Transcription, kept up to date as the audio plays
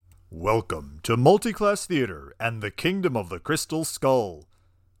Welcome to Multiclass Theater and the Kingdom of the Crystal Skull.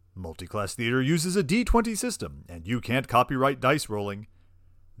 Multiclass Theater uses a D20 system, and you can't copyright dice rolling.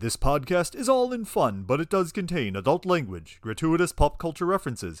 This podcast is all in fun, but it does contain adult language, gratuitous pop culture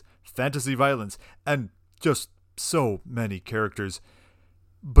references, fantasy violence, and just so many characters.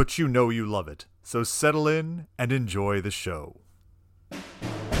 But you know you love it, so settle in and enjoy the show.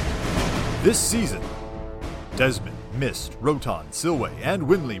 This season, Desmond, Mist, Rotan, Silway, and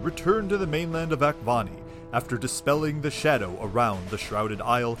Winley return to the mainland of Akvani after dispelling the shadow around the Shrouded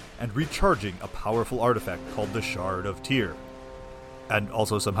Isle and recharging a powerful artifact called the Shard of Tyr, and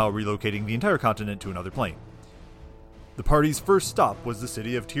also somehow relocating the entire continent to another plane. The party's first stop was the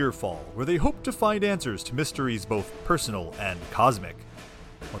city of Tyrfall, where they hoped to find answers to mysteries both personal and cosmic.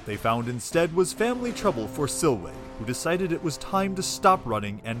 What they found instead was family trouble for Silway, who decided it was time to stop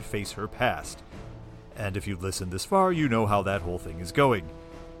running and face her past. And if you've listened this far, you know how that whole thing is going.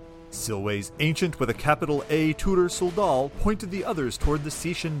 Silway's ancient with a capital A tutor Suldal pointed the others toward the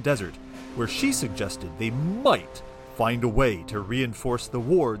Sishan Desert, where she suggested they might find a way to reinforce the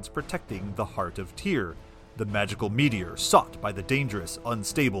wards protecting the Heart of Tyr, the magical meteor sought by the dangerous,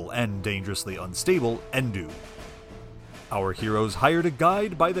 unstable, and dangerously unstable Endu. Our heroes hired a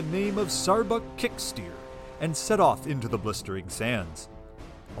guide by the name of Sarbuk Kicksteer and set off into the blistering sands.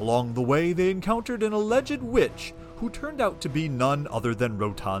 Along the way, they encountered an alleged witch who turned out to be none other than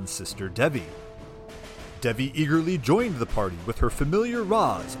Rotan's sister Devi. Devi eagerly joined the party with her familiar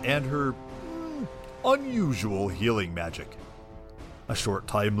Raz and her unusual healing magic. A short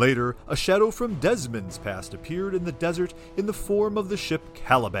time later, a shadow from Desmond's past appeared in the desert in the form of the ship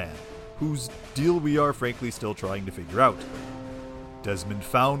Caliban, whose deal we are frankly still trying to figure out. Desmond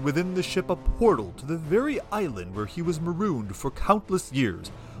found within the ship a portal to the very island where he was marooned for countless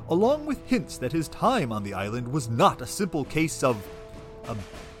years, along with hints that his time on the island was not a simple case of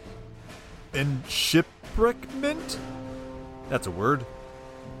enshipwreckment? That's a word.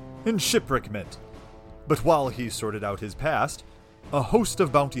 Enshipwreckment. But while he sorted out his past, a host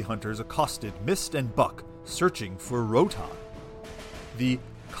of bounty hunters accosted Mist and Buck, searching for Rotan. The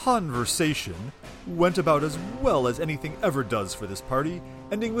conversation went about as well as anything ever does for this party,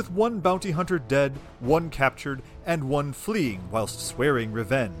 ending with one bounty hunter dead, one captured, and one fleeing whilst swearing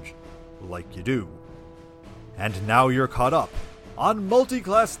revenge. Like you do. And now you're caught up on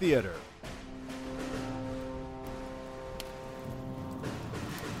Multiclass Theater.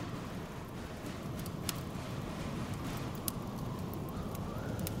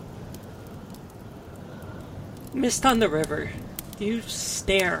 Mist on the river, you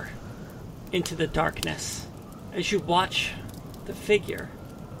stare into the darkness as you watch the figure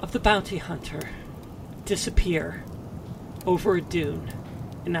of the bounty hunter disappear over a dune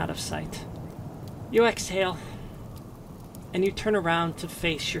and out of sight. You exhale and you turn around to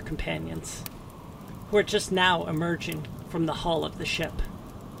face your companions, who are just now emerging from the hull of the ship.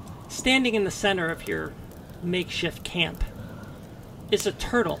 Standing in the center of your makeshift camp is a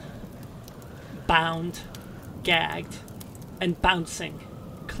turtle, bound, gagged, and bouncing,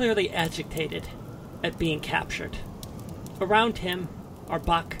 clearly agitated at being captured. Around him are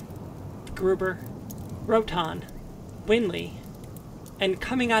Buck, Gruber, Rotan, Winley, and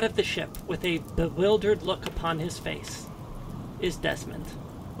coming out of the ship with a bewildered look upon his face is Desmond.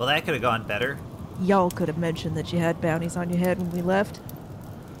 Well, that could have gone better. Y'all could have mentioned that you had bounties on your head when we left.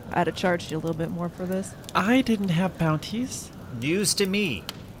 I'd have charged you a little bit more for this. I didn't have bounties. News to me.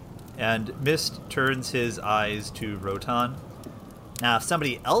 And Mist turns his eyes to Rotan. Now, if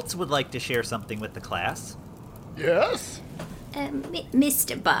somebody else would like to share something with the class. Yes?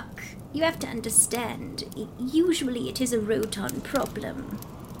 Mr. Buck, you have to understand, usually it is a Rotan problem.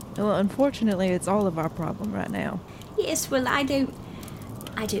 Well, unfortunately, it's all of our problem right now. Yes, well, I don't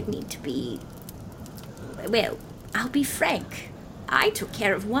mean to be... Well, I'll be frank. I took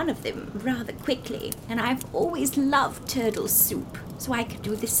care of one of them rather quickly, and I've always loved turtle soup, so I could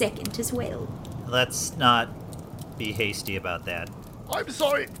do the second as well. Let's not be hasty about that. I'm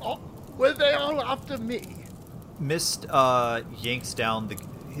sorry, were they all after me? Mist yanks down the...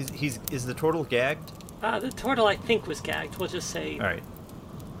 Is the turtle gagged? The turtle, I think, was gagged. We'll just say... All right.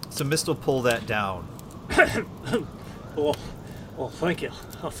 So Mist will pull that down. Well, thank you.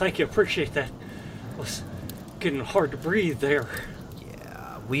 Oh, thank you. Appreciate that. It was getting hard to breathe there.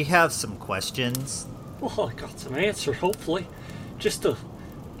 Yeah, we have some questions. Well, I got some answers, hopefully. Just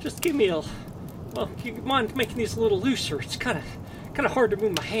give me a... Well, you mind making these a little looser? It's kind of hard to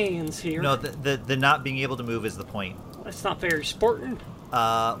move my hands here. No, the not being able to move is the point. That's not very sporting.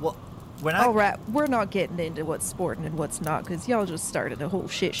 Well, when I... All right, we're not getting into what's sporting and what's not, because y'all just started a whole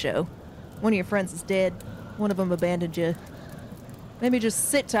shit show. One of your friends is dead. One of them abandoned you. Maybe just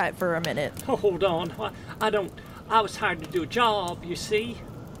sit tight for a minute. Oh, hold on. I was hired to do a job, you see.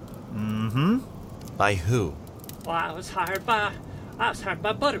 Mm-hmm. By who? Well, I was hired by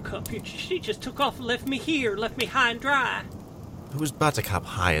Buttercup. She just took off and left me here, left me high and dry. Who's Buttercup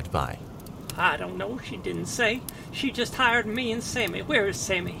hired by? I don't know, she didn't say. She just hired me and Sammy. Where is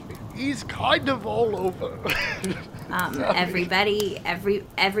Sammy? He's kind of all over.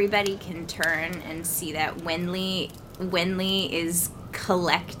 Everybody can turn and see that Winley is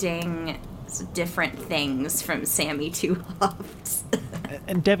collecting different things from Sammy Two Hops.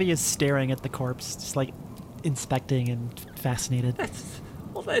 And Debbie is staring at the corpse, just like inspecting and fascinated. That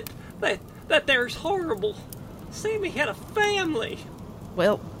there's horrible. Sammy had a family.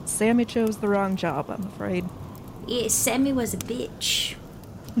 Well, Sammy chose the wrong job, I'm afraid. Yes, Sammy was a bitch.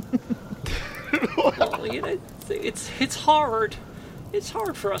 Well, it's hard. It's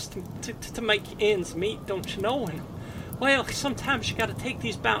hard for us to make ends meet, don't you know? And, well, sometimes you gotta take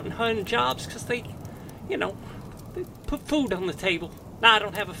these mountain hunting jobs because they put food on the table. Now, I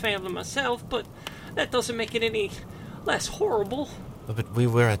don't have a family myself, but that doesn't make it any less horrible. But we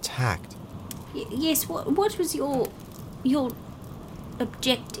were attacked. Yes, what was your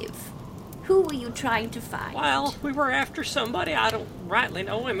objective? Who were you trying to find? Well, we were after somebody. I don't rightly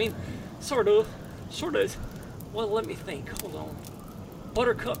know. I mean, sort of. Well, let me think. Hold on.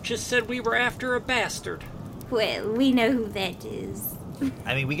 Buttercup just said we were after a bastard. Well, we know who that is.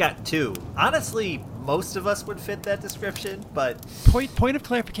 I mean, we got two. Honestly, most of us would fit that description, but... Point of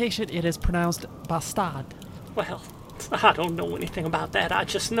clarification, it is pronounced bastard. Well, I don't know anything about that. I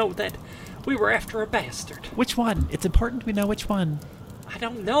just know that we were after a bastard. Which one? It's important we know which one. I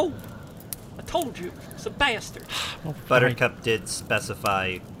don't know. I told you, it's a bastard. Well, Buttercup did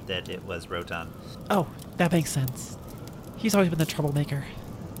specify that it was Rotan. Oh, that makes sense. He's always been the troublemaker.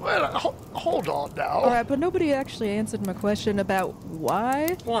 Well, hold on now. All right, but nobody actually answered my question about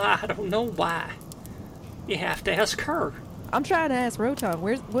why. Well, I don't know why. You have to ask her. I'm trying to ask Rotan,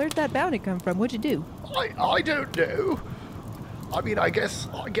 where'd that bounty come from? What'd you do? I don't know. I mean, I guess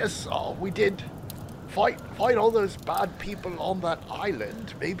we did fight all those bad people on that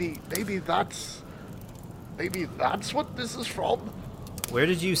island. Maybe that's what this is from. Where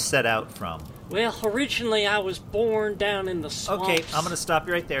did you set out from? Well, originally I was born down in the swamps. Okay, I'm gonna stop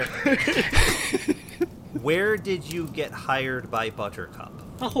you right there. Where did you get hired by Buttercup?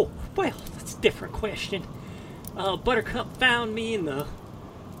 Oh, well, that's a different question. Buttercup found me in the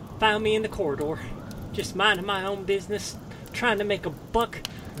corridor, just minding my own business, trying to make a buck,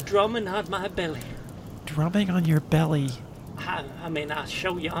 drumming on my belly. Drumming on your belly. I mean, I'll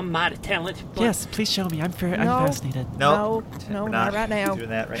show you. I'm mighty talented. But Yes, please show me. I'm fascinated. No, we're not right now. doing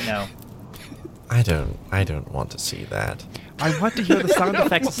that right now. I don't want to see that. I want to hear the sound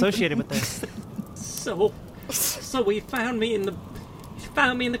effects associated with this. So he found me in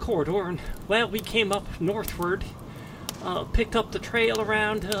the corridor, and well, we came up northward, picked up the trail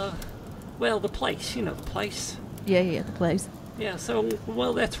around, the place. You know the place. Yeah, the place. Yeah, so,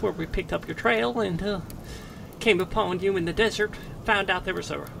 well, that's where we picked up your trail and came upon you in the desert. Found out there was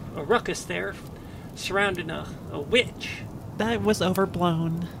a ruckus there surrounding a witch. That was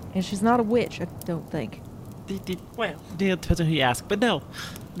overblown. And she's not a witch, I don't think. Well, Depends on who you ask, but no.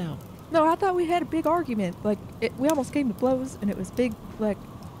 No, I thought we had a big argument. Like, we almost came to blows, and it was big, like,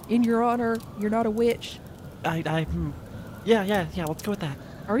 in your honor, you're not a witch. Yeah, let's go with that.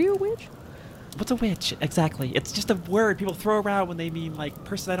 Are you a witch? What's a witch? Exactly. It's just a word people throw around when they mean, like,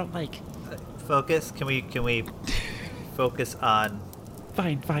 person I don't like. Focus. Can we focus on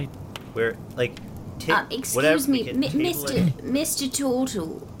Fine. where, like, Excuse me, we can table it. Mr.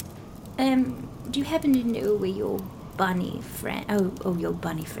 Turtle. Do you happen to know where your bunny friend? Oh, your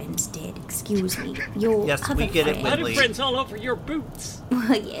bunny friend's dead. Excuse me. Your Yes, other we get it, friend. Winley. other friends all over your boots.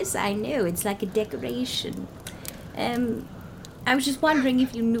 Well, yes, I know. It's like a decoration. I was just wondering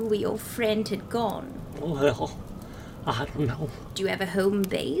if you knew where your friend had gone. Well, I don't know. Do you have a home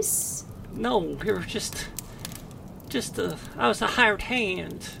base? No, we were just I was a hired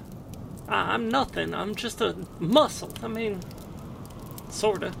hand. I'm nothing. I'm just a muscle. I mean,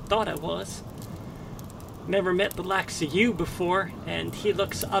 sorta. Thought I was. Never met the likes of you before, and he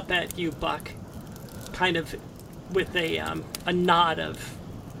looks up at you, Buck, kind of with a nod of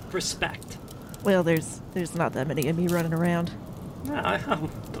respect. Well, there's not that many of me running around. I'm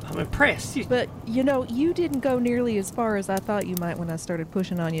impressed. But, you didn't go nearly as far as I thought you might when I started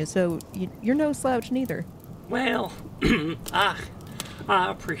pushing on you, so you're no slouch neither. Well, I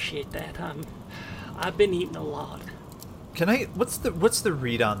appreciate that. I've been eating a lot. Can I? What's the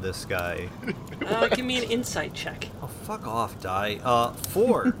read on this guy? Give me an insight check. Oh, fuck off, Die.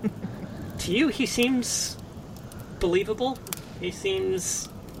 4. To you, he seems believable. He seems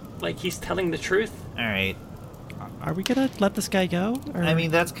like he's telling the truth. All right. Are we gonna let this guy go? Or... I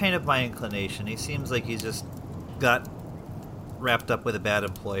mean, that's kind of my inclination. He seems like he's just got wrapped up with a bad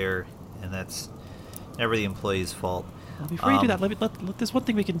employer, and that's never the employee's fault. Well, before you do that, let there's one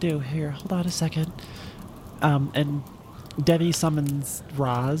thing we can do here. Hold on a second. And Devi summons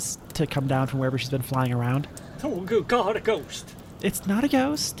Roz to come down from wherever she's been flying around. Oh, good God, a ghost. It's not a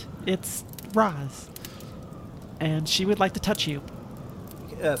ghost. It's Roz. And she would like to touch you.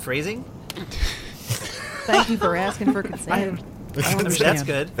 Phrasing? Thank you for asking for consent. I don't understand. That's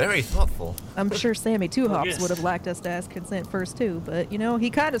good. Very thoughtful. I'm sure Sammy Two Hops yes. would have liked us to ask consent first too, but he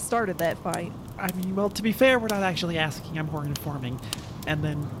kind of started that fight. I mean, well, to be fair, we're not actually asking. I'm more informing. And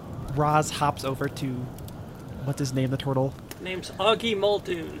then Roz hops over to, what's his name, the turtle? Name's Augie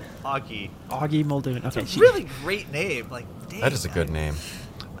Muldoon. Augie. Augie Muldoon. Okay, It's a really great name. Like, dang, That is a good name.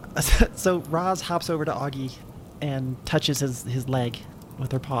 So Roz hops over to Augie and touches his leg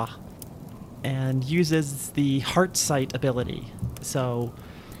with her paw and uses the heart sight ability. So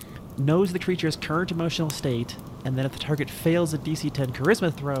knows the creature's current emotional state, and then if the target fails a DC 10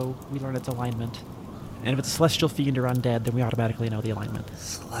 charisma throw, we learn its alignment. And if it's a celestial fiend or undead, then we automatically know the alignment.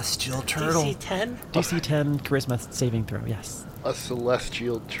 Celestial turtle. DC 10? DC 10 charisma saving throw, yes. A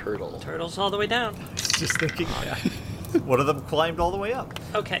celestial turtle. Turtles all the way down. Just thinking, one of them climbed all the way up.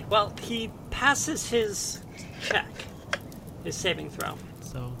 Okay, well, he passes his check, his saving throw.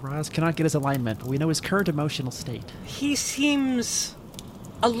 So Roz cannot get his alignment, but we know his current emotional state. He seems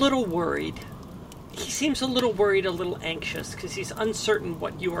a little worried. He seems a little worried, a little anxious, because he's uncertain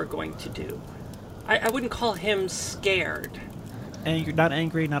what you are going to do. I wouldn't call him scared. Not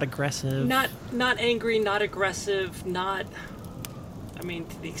angry, not aggressive. Not angry, not aggressive, not... I mean,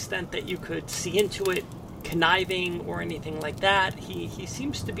 to the extent that you could see into it, conniving or anything like that. He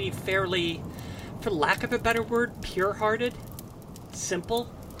seems to be fairly, for lack of a better word, pure-hearted. Simple.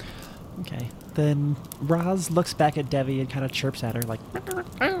 Okay. Then Roz looks back at Devi and kind of chirps at her like...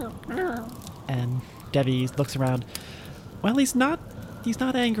 And Devi looks around. Well, he's not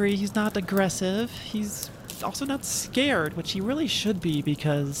angry, he's not aggressive, he's also not scared, which he really should be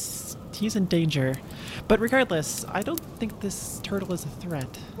because he's in danger. But regardless, I don't think this turtle is a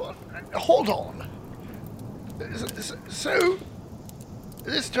threat. Well, hold on. So,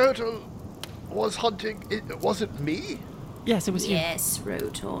 this turtle was hunting. It wasn't me. Yes, it was you. Yes,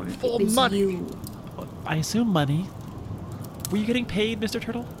 Roton. For it was money. you. I assume money. Were you getting paid, Mr.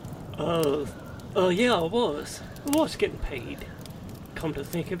 Turtle? Yeah, I was. I was getting paid. Come to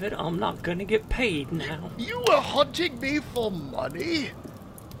think of it, I'm not gonna get paid now. You were hunting me for money?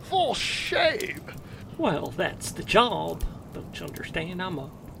 For shame. Well, that's the job. Don't you understand? I'm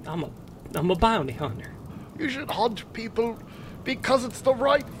a bounty hunter. You should hunt people because it's the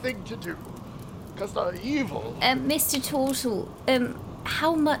right thing to do. Because they're evil. Mr. Turtle,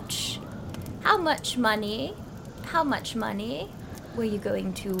 how much money were you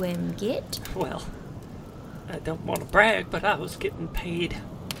going to, get? Well, I don't want to brag, but I was getting paid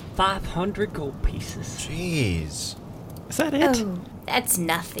 500 gold pieces. Jeez. Is that it? Oh, that's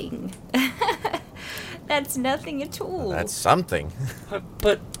nothing. That's nothing at all. That's something.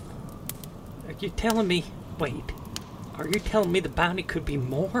 But are you telling me... Wait. Are you telling me the bounty could be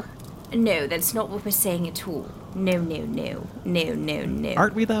more? No, that's not what we're saying at all. No.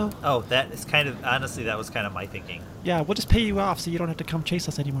 Aren't we, though? Oh, that is kind of... Honestly, that was kind of my thinking. Yeah, we'll just pay you off so you don't have to come chase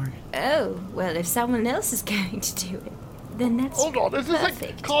us anymore. Oh, well, if someone else is going to do it, then that's Hold on, is this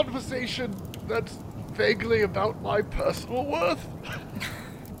perfect. a conversation that's vaguely about my personal worth?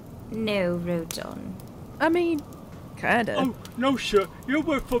 No, Rodon. I mean, kinda. Oh, no, sir. You're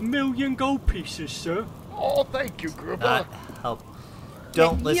worth 1,000,000 gold pieces, sir. Oh, thank you, Gruber. Not help.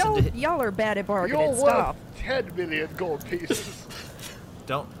 Don't listen to him. Y'all are bad at You're bargaining. worth Stop. 10 million gold pieces.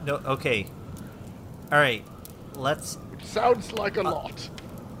 Don't... No, okay. Alright. Let's... Which sounds like a lot.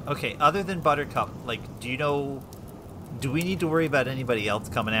 Okay, other than Buttercup, like, do we need to worry about anybody else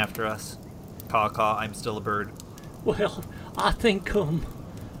coming after us? Caw caw, I'm still a bird. Well, I think, well,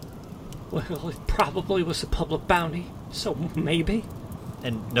 it probably was a public bounty, so maybe.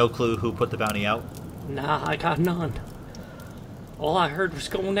 And no clue who put the bounty out? Nah, I got none. All I heard was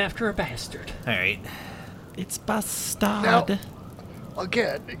going after a bastard. Alright. It's Bastard. Now,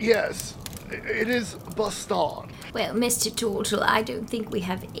 again, yes, it is Bastard. Well, Mr. Turtle, I don't think we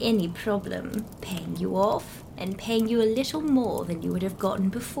have any problem paying you off and paying you a little more than you would have gotten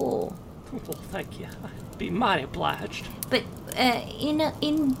before. Well, thank you. I'd be mighty obliged. But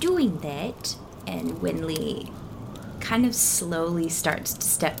in doing that, and Winley kind of slowly starts to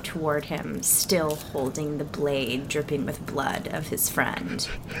step toward him, still holding the blade dripping with blood of his friend.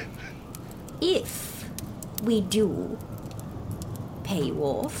 If we do pay you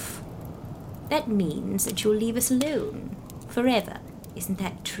off. That means that you'll leave us alone. Forever. Isn't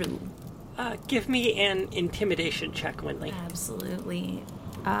that true? Give me an intimidation check, Winley. Absolutely.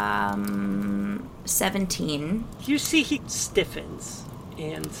 17. You see he stiffens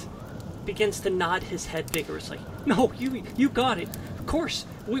and begins to nod his head vigorously. No, you got it. Of course,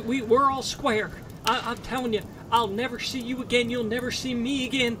 we're all square. I'm telling you, I'll never see you again. You'll never see me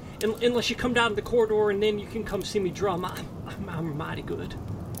again unless you come down the corridor, and then you can come see me drum. I'm mighty good.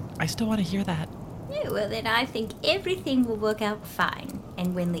 I still want to hear that. Yeah, well, then I think everything will work out fine.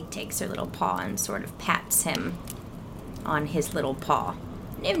 And Winley takes her little paw and sort of pats him on his little paw.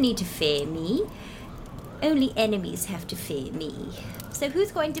 No need to fear me. Only enemies have to fear me. So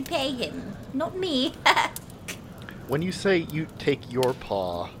who's going to pay him? Not me. When you say you take your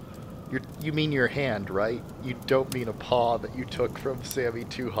paw, you mean your hand, right? You don't mean a paw that you took from Sammy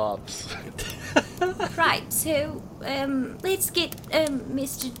Two Hops. Right, so, let's get,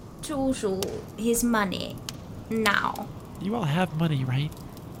 Mr. Tortle his money. Now. You all have money, right?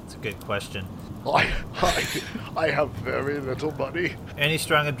 It's a good question. I have very little money. Any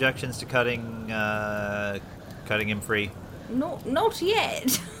strong objections to cutting him free? Not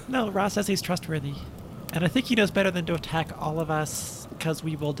yet. No, Ross says he's trustworthy. And I think he knows better than to attack all of us, because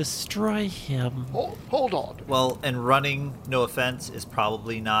we will destroy him. Hold on. Well, and running, no offense, is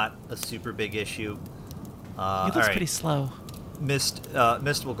probably not a super big issue. He looks pretty slow. Mist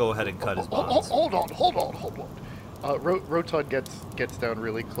will go ahead and cut his bonds. Hold on. Rotan gets down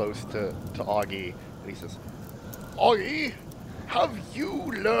really close to Augie, and he says, Augie, have you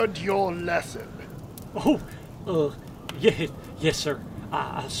learned your lesson? Yes, sir.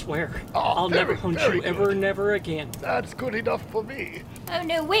 I swear. I'll never hunt you ever and never again. That's good enough for me. Oh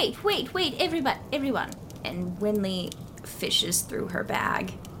no, wait, everyone. And Winley fishes through her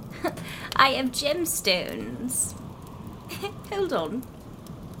bag. I have gemstones. Hold on.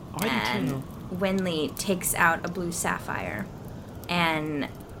 I do too. Winley takes out a blue sapphire and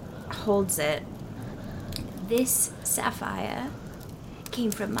holds it. This sapphire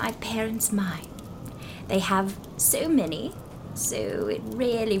came from my parents' mine. They have so many, so it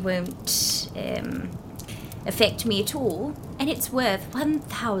really won't affect me at all, and it's worth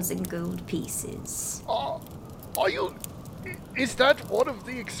 1,000 gold pieces. Is that one of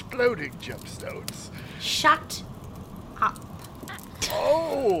the exploding gemstones? Shut up.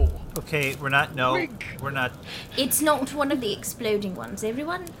 Oh! Okay, we're not. It's not one of the exploding ones.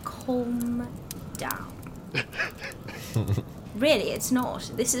 Everyone, calm down. Really, it's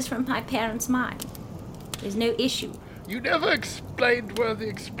not. This is from my parents' mine. There's no issue. You never explained where the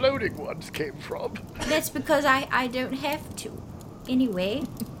exploding ones came from. That's because I don't have to. Anyway,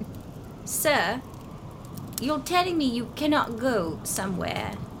 sir, you're telling me you cannot go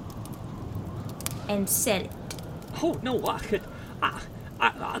somewhere and sell it. Oh, no, I could.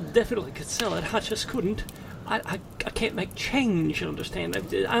 I definitely could sell it. I just couldn't. I can't make change, you understand?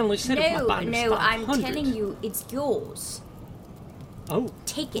 I only said if my buyers No, I'm telling you, it's yours. Oh.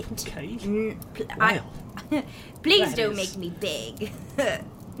 Take it. Okay. Please don't make me beg.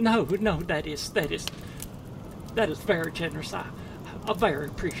 No, that is very generous. I very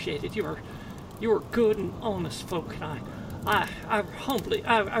appreciate it. You are good and honest folk, and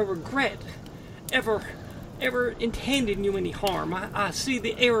I regret ever intending you any harm. I see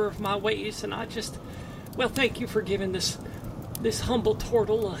the error of my ways, and thank you for giving this humble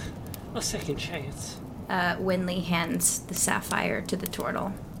turtle a second chance. Winley hands the sapphire to the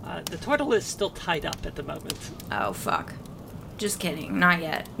turtle. The turtle is still tied up at the moment. Oh, fuck. Just kidding. Not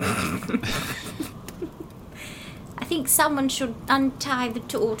yet. I think someone should untie the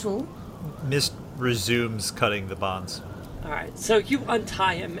turtle. Mist resumes cutting the bonds. Alright, so you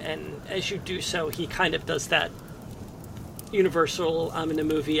untie him, and as you do so, he kind of does that universal, I'm in a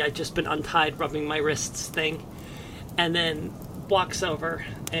movie, I've just been untied, rubbing my wrists thing, and then walks over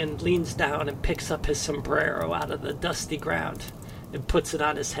and leans down and picks up his sombrero out of the dusty ground and puts it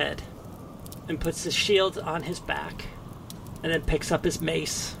on his head, and puts his shield on his back, and then picks up his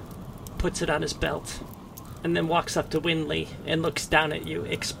mace, puts it on his belt, and then walks up to Winley and looks down at you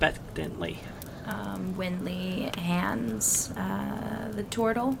expectantly. Winley hands the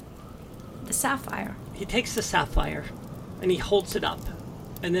turtle the sapphire. He takes the sapphire and he holds it up,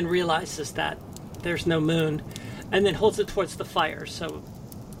 and then realizes that there's no moon, and then holds it towards the fire, so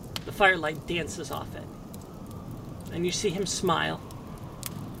the firelight dances off it. And you see him smile,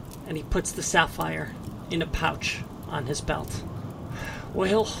 and he puts the sapphire in a pouch on his belt.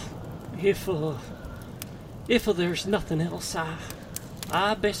 Well, if there's nothing else,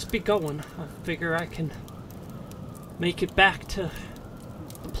 I best be going. I figure I can make it back to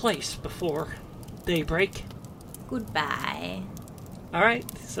the place before daybreak. Goodbye. All right,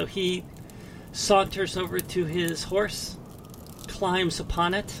 so he saunters over to his horse, climbs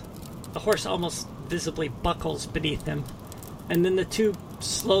upon it. The horse almost visibly buckles beneath him, and then the two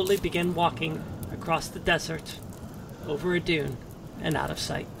slowly begin walking across the desert, over a dune, and out of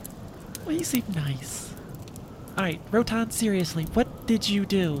sight. Well, you seem nice. Alright, Rotan, seriously, what did you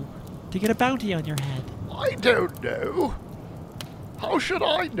do to get a bounty on your head? I don't know. How should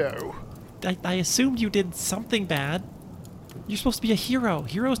I know? I assumed you did something bad. You're supposed to be a hero.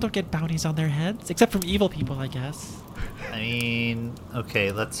 Heroes don't get bounties on their heads, except from evil people, I guess. I mean,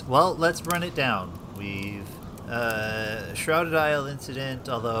 okay, let's run it down. We've Shrouded Isle incident,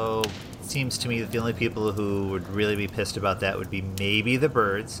 although it seems to me that the only people who would really be pissed about that would be maybe the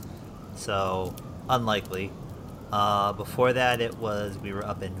birds, so unlikely. Before that, we were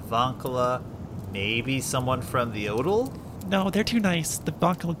up in Vonkala, maybe someone from the Odal. No, they're too nice. The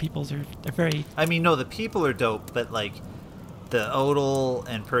Bonkalan peoples are very... I mean, no, the people are dope, but like the Odal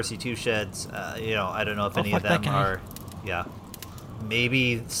and Percy Two Sheds, I don't know if any of fuck that them guy. are. Yeah,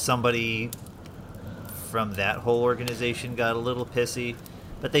 maybe somebody from that whole organization got a little pissy,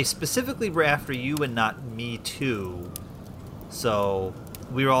 but they specifically were after you and not me too. So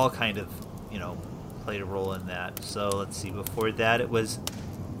we were all kind of, played a role in that. So let's see. Before that,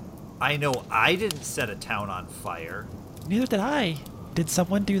 I know I didn't set a town on fire. Neither did I. Did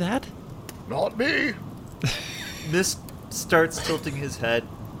someone do that? Not me. Mist starts tilting his head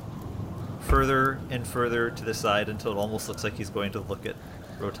further and further to the side until it almost looks like he's going to look at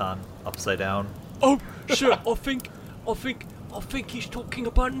Rotan upside down. Oh, sir, I think he's talking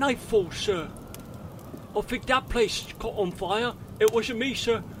about Nightfall, sir. I think that place caught on fire. It wasn't me,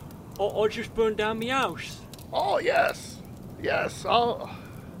 sir. I just burned down my house. Oh, yes. Yes,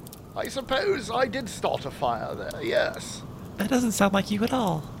 I suppose I did start a fire there, yes. That doesn't sound like you at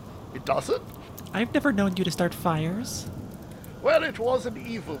all. It doesn't? I've never known you to start fires. Well, it was an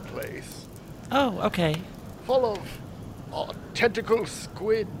evil place. Oh, okay. Full of tentacle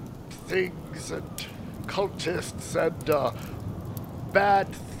squid things and cultists and bad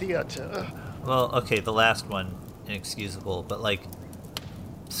theater. Well, okay, the last one, inexcusable, but like,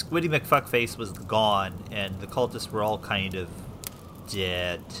 Squiddy McFuckface was gone, and the cultists were all kind of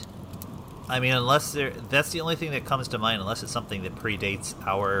dead. I mean, that's the only thing that comes to mind, unless it's something that predates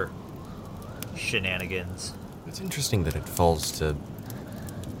our shenanigans. It's interesting that it falls to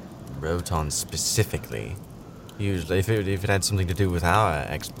Rotan specifically. Usually, if it had something to do with our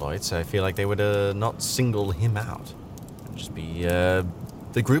exploits, I feel like they would not single him out. It'd just be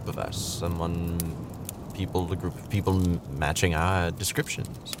the group of us, the group of people matching our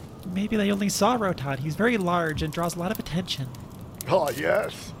descriptions. Maybe they only saw Rotan. He's very large and draws a lot of attention. Oh,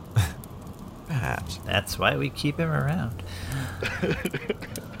 yes. Perhaps. That's why we keep him around.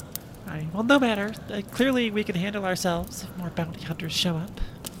 Well, no matter. Clearly, we can handle ourselves if more bounty hunters show up.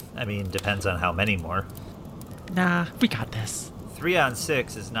 I mean, depends on how many more. Nah, we got this. 3 on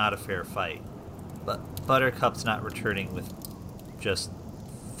 6 is not a fair fight, but Buttercup's not returning with just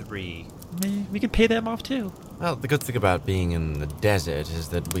 3. We could pay them off too. Well, the good thing about being in the desert is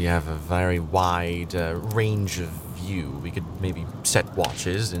that we have a very wide range of view. We could maybe set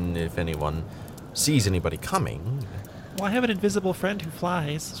watches, and if anyone sees anybody coming... Well, I have an invisible friend who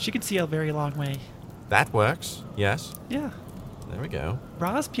flies. She can see a very long way. That works, yes. Yeah. There we go.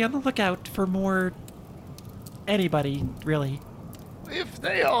 Roz, be on the lookout for more... anybody, really. If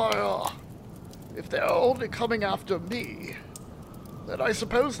they're only coming after me, then I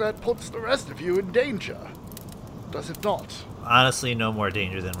suppose that puts the rest of you in danger. Does it not? Honestly, no more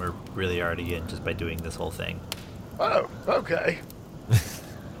danger than we're really already in just by doing this whole thing. Oh, okay.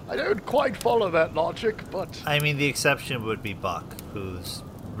 I don't quite follow that logic, but... I mean, the exception would be Buck, who's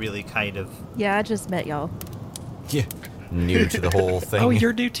really kind of... Yeah, I just met y'all. Yeah. New to the whole thing. Oh,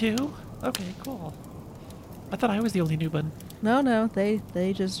 you're new too? Okay, cool. I thought I was the only new one. No, they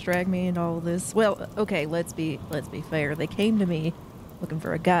just dragged me into all this. Well, okay, let's be fair. They came to me looking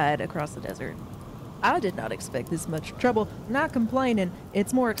for a guide across the desert. I did not expect this much trouble. I'm not complaining.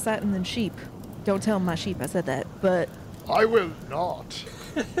 It's more exciting than sheep. Don't tell my sheep I said that, but... I will not.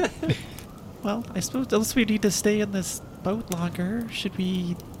 Well, I suppose unless we need to stay in this boat longer, should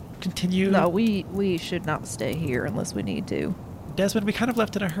we continue? No, we should not stay here unless we need to. Desmond, we kind of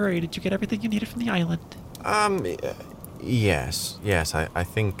left in a hurry. Did you get everything you needed from the island? Yes. I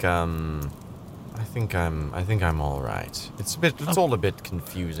think I'm all right. It's all a bit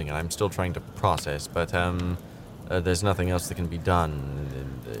confusing, and I'm still trying to process. But there's nothing else that can be done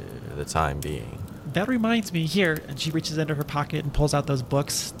in the time being. That reminds me, here, and she reaches into her pocket and pulls out those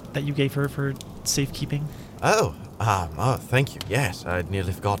books that you gave her for safekeeping. Oh, thank you. Yes, I'd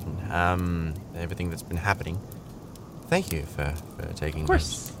nearly forgotten. Everything that's been happening. thank you for taking Of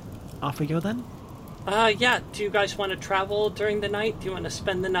course. Off we go then. Yeah, do you guys want to travel during the night? Do you want to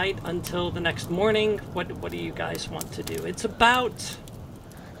spend the night until the next morning? What do you guys want to do? It's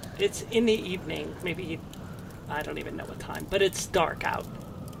in the evening, maybe, I don't even know what time, but it's dark out.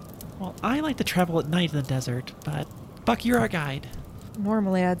 Well, I like to travel at night in the desert, but Buck, you're our guide.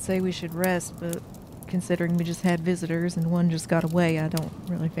 Normally, I'd say we should rest, but considering we just had visitors and one just got away, I don't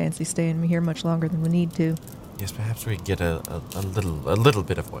really fancy staying here much longer than we need to. Yes, perhaps we get a little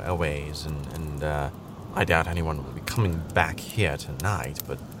bit of a ways, and I doubt anyone will be coming back here tonight,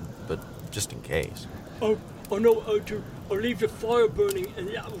 but just in case. Oh, I know what I'll do. I'll leave the fire burning and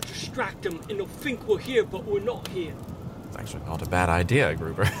that will distract them and they'll think we're here, but we're not here. It's actually not a bad idea,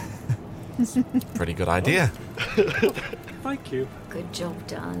 Gruber. Pretty good idea. Thank you. Good job,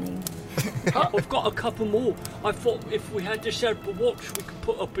 darling. I've got a couple more. I thought if we had this out for watch, we could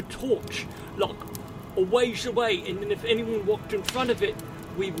put up a torch, like a ways away, and then if anyone walked in front of it,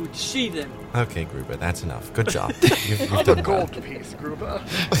 we would see them. Okay, Gruber, that's enough. Good job. You've Have a done well. gold piece, Gruber.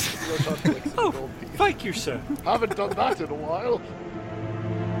 Rotan collects a Oh, gold piece. thank you, sir. Haven't done that in a while.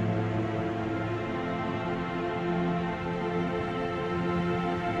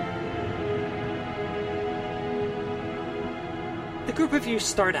 The group of you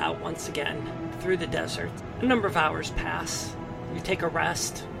start out once again through the desert. A number of hours pass. You take a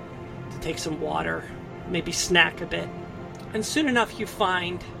rest, to take some water, maybe snack a bit. And soon enough you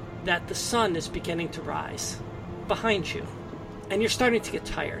find that the sun is beginning to rise behind you. And you're starting to get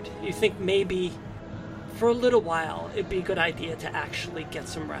tired. You think maybe for a little while it'd be a good idea to actually get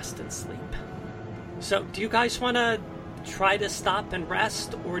some rest and sleep. So do you guys want to try to stop and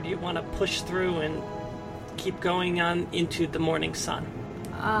rest, or do you want to push through and keep going on into the morning sun?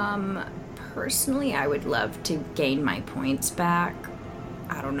 Personally, I would love to gain my points back.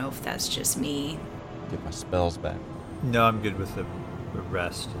 I don't know if that's just me. Get my spells back. No, I'm good with the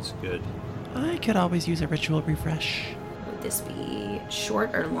rest. It's good. I could always use a ritual refresh. Would this be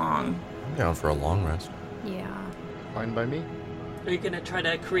short or long? I'm down for a long rest. Yeah. Fine by me. Are you going to try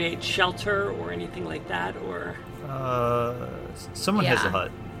to create shelter or anything like that, or? Someone has a Yeah.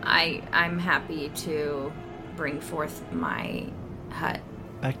 hut. I'm happy to bring forth my hut.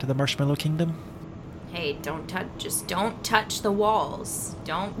 Back to the Marshmallow Kingdom. Hey, don't touch the walls.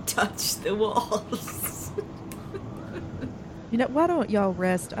 Don't touch the walls. You know, why don't y'all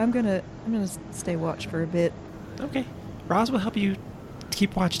rest? I'm gonna stay watch for a bit. Okay. Roz will help you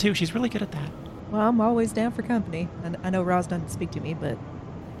keep watch too. She's really good at that. Well, I'm always down for company. And I know Roz doesn't speak to me, but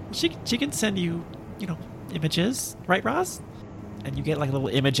She can send you, images, right, Roz? And you get like a little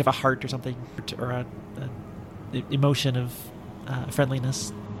image of a heart or something, or a emotion of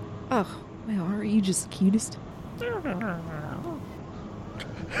friendliness. oh, well, aren't you just the cutest?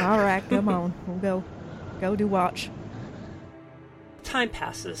 All right, come on, we'll go do watch. Time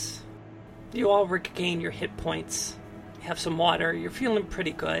passes. You all regain your hit points. You have some water. You're feeling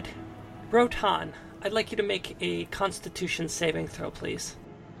pretty good. Rotan, I'd like you to make a Constitution saving throw, please.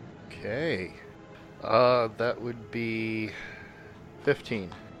 Okay. That would be 15.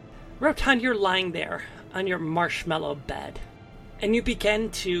 Rotan, you're lying there on your marshmallow bed, and you begin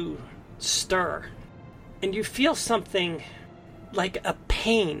to stir, and you feel something like a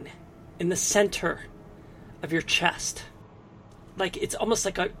pain in the center of your chest. Like it's almost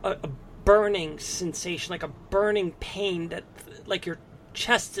like a burning sensation, like a burning pain that, like your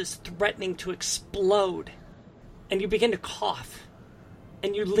chest is threatening to explode. And you begin to cough,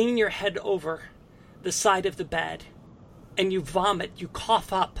 and you lean your head over the side of the bed, and you vomit, you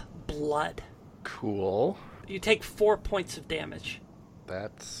cough up blood. Cool. You take 4 points of damage.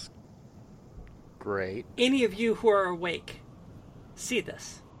 That's great. Any of you who are awake see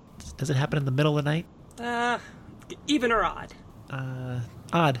this. Does it happen in the middle of the night? Even or odd.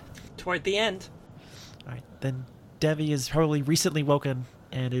 Odd. Toward the end. All right, then Devi is probably recently woken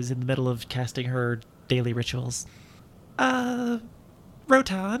and is in the middle of casting her daily rituals. Rotan,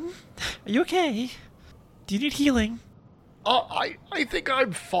 are you okay? Do you need healing? I think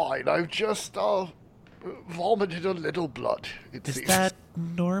I'm fine. I've just vomited a little blood. It Is seems. that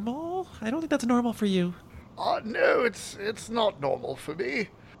normal? I don't think that's normal for you. No, it's not normal for me.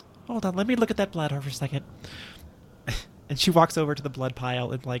 Hold on, let me look at that blood for a second. And she walks over to the blood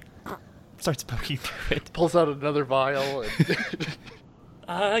pile and starts poking through it. Pulls out another vial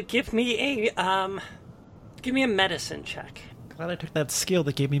and Give me a medicine check. Glad I took that skill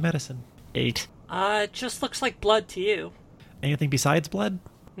that gave me medicine. 8. It just looks like blood to you. Anything besides blood?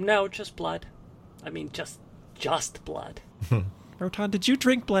 No, just blood. I mean, just blood. Rotan, did you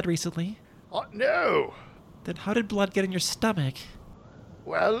drink blood recently? no. Then how did blood get in your stomach?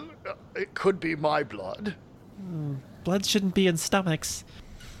 Well, it could be my blood. blood shouldn't be in stomachs.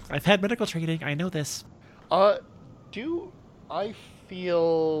 I've had medical training. I know this. Do I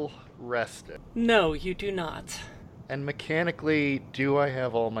feel rested? No, you do not. And mechanically, do I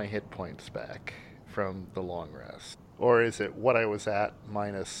have all my hit points back from the long rest? Or is it what I was at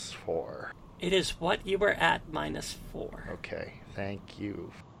 -4? It is what you were at -4. Okay, thank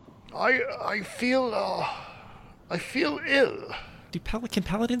you. I feel ill. Can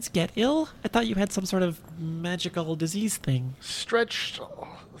paladins get ill? I thought you had some sort of magical disease thing. Stretched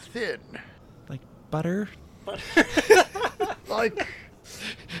thin. Like butter? Like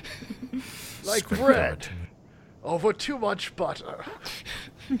bread. Over too much butter.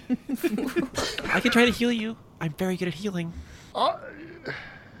 I can try to heal you. I'm very good at healing. Well,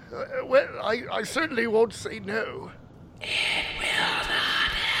 I certainly won't say no.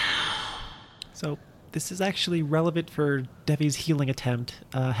 So, this is actually relevant for Devi's healing attempt.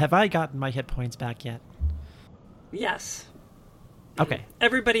 Have I gotten my hit points back yet? Yes. Okay.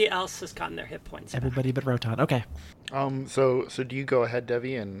 Everybody else has gotten their hit points back. Everybody but Rotan. Okay. So do you go ahead,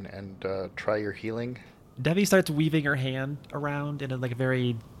 Devi, and try your healing? Devi starts weaving her hand around in a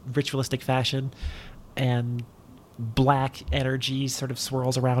very ritualistic fashion, and black energy sort of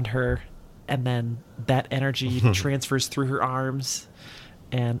swirls around her, and then that energy transfers through her arms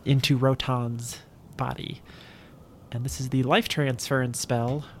and into Rotan's body. And this is the life transference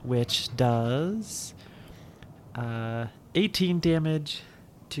spell, which does 18 damage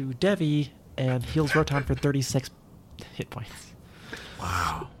to Devi and heals Rotan for 36 hit points.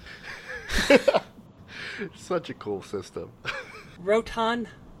 Wow. Such a cool system. Rotan,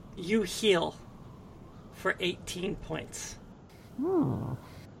 you heal for 18 points. Oh,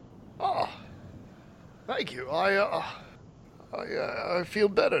 thank you. I feel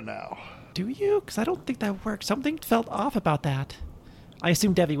better now. Do you? Because I don't think that worked. Something felt off about that. I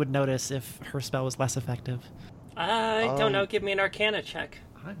assume Devi would notice if her spell was less effective. I don't know. Give me an Arcana check.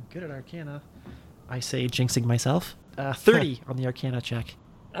 I'm good at Arcana. I say jinxing myself. 30 on the Arcana check.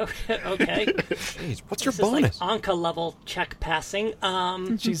 Okay. Jeez, what's your This bonus? is like Anka level check passing.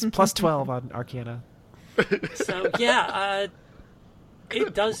 She's plus 12 on Arcana. So yeah,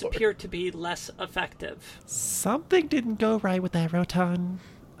 it does appear to be less effective. Something didn't go right with that, Rotan.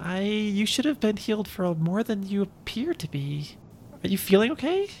 You should have been healed for more than you appear to be. Are you feeling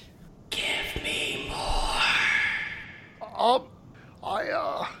okay? Give me more.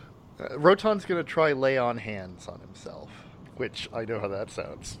 Rotan's gonna try lay on hands on himself, which I know how that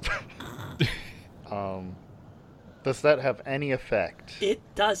sounds. Does that have any effect? It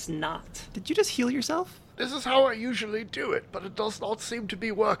does not. Did you just heal yourself? This is how I usually do it, but it does not seem to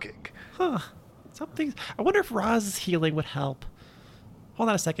be working. Huh. I wonder if Raz's healing would help. Hold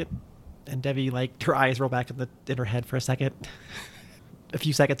on a second. And Devi, her eyes roll back in her head for a second. A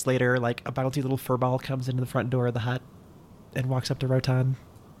few seconds later, a bouncy little furball comes into the front door of the hut and walks up to Rotan.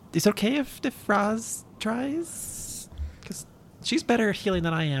 Is it okay if Raz tries? Because she's better at healing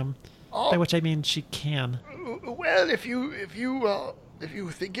than I am. By which I mean she can. Well, if you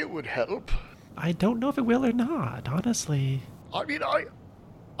think it would help. I don't know if it will or not, honestly. I mean,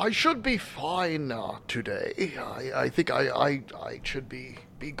 I should be fine today. I think I should be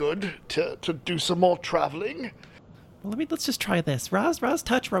good to do some more traveling. Well, let's just try this. Raz,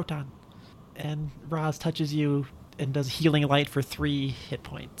 touch Rotan. And Raz touches you and does healing light for 3 hit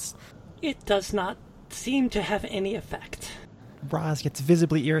points. It does not seem to have any effect. Raz gets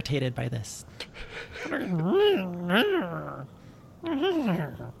visibly irritated by this.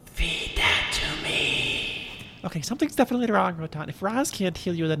 Feed that to me. Okay, something's definitely wrong, Rotan. If Raz can't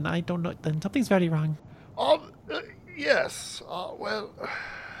heal you, then I don't know. Then something's very wrong. Yes. Well,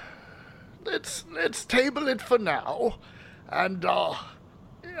 let's table it for now, and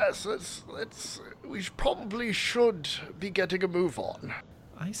yes, we probably should be getting a move on.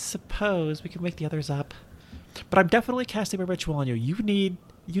 I suppose we can wake the others up, but I'm definitely casting a ritual on you. You need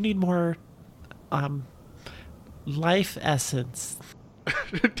more, life essence.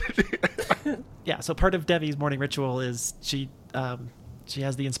 Yeah, so part of Devi's morning ritual is she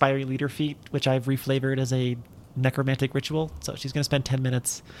has the Inspiring Leader feat, which I've reflavored as a necromantic ritual. So she's going to spend 10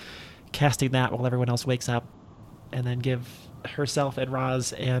 minutes casting that while everyone else wakes up, and then give herself and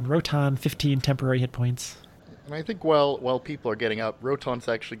Raz and Rotan 15 temporary hit points. And I think while people are getting up, Rotan's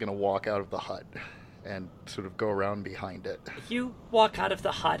actually going to walk out of the hut and sort of go around behind it. You walk out of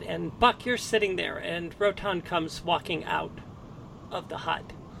the hut, and Buck, you're sitting there, and Rotan comes walking out of the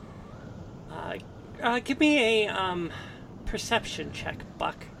hut. Give me a perception check,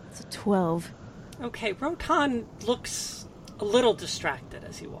 Buck. It's a 12. Okay, Rotan looks a little distracted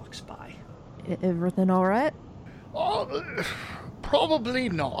as he walks by. Everything all right? Probably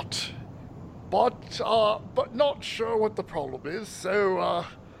not. but not sure what the problem is, so,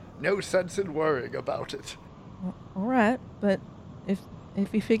 no sense in worrying about it. All right, but if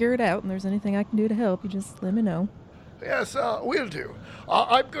you figure it out and there's anything I can do to help, you just let me know. Yes, will do.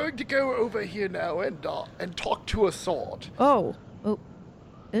 I'm going to go over here now and talk to a sword. Oh,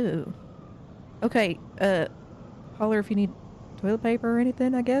 ew. Okay, holler if you need toilet paper or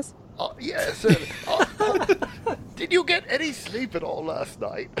anything, I guess. Yes. Did you get any sleep at all last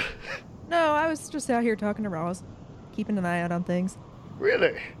night? No, I was just out here talking to Ross, keeping an eye out on things.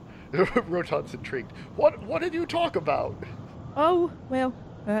 Really? Rotan's intrigued. What did you talk about? Oh, well,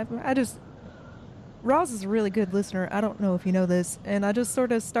 Ross is a really good listener. I don't know if you know this, and I just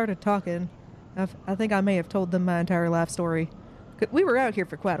sort of started talking. I think I may have told them my entire life story. We were out here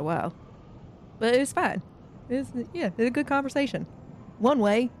for quite a while, but it was fine. It was a good conversation. One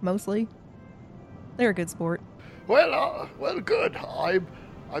way, mostly. They're a good sport. Well, Good. I'm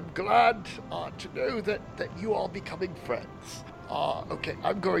glad to know that you are becoming friends. Okay,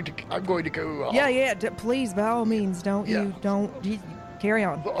 I'm going to go. Please, by all means, don't carry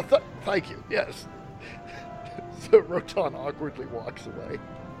on. Thank you. Yes. So Rotan awkwardly walks away.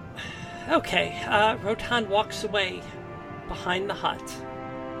 Okay, Rotan walks away behind the hut.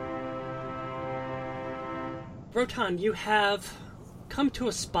 Rotan, you have come to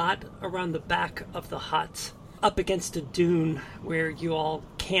a spot around the back of the hut, up against a dune where you all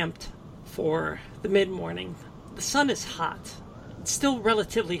camped for the mid-morning. The sun is hot. It's still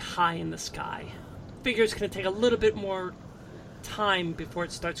relatively high in the sky. Figure it's going to take a little bit more time before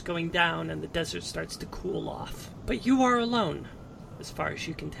it starts going down and the desert starts to cool off. But you are alone, as far as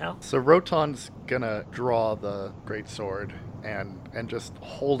you can tell. So Rotan's gonna draw the greatsword and just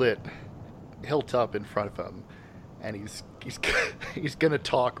hold it hilt up in front of him, and he's gonna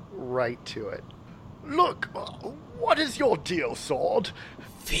talk right to it. Look, what is your deal, sword?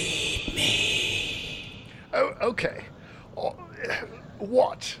 Feed me. Oh, okay.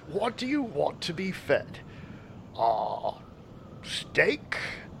 What do you want to be fed? Steak?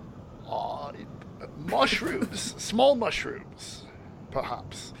 Mushrooms? Small mushrooms,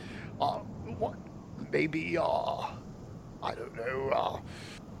 perhaps. What? Maybe, I don't know,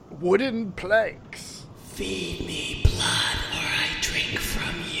 wooden planks. Feed me blood or I drink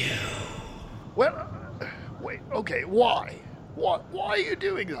from you. Well, wait, okay, why? Why are you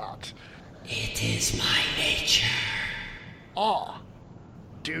doing that? It is my nature.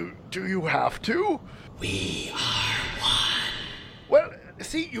 Do you have to? We are one. Well,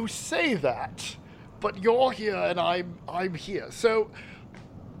 see, you say that, but you're here and I'm here, so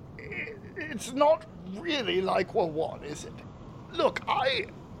it's not really like we're one, is it? Look,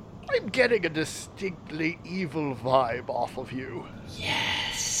 I'm getting a distinctly evil vibe off of you.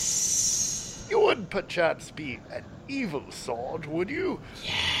 Yes. You wouldn't perchance be an evil sword, would you?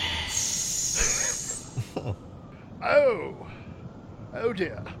 Yes. Oh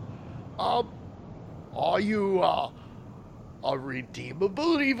dear. Are you, a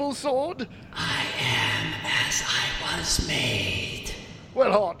redeemable evil sword? I am as I was made.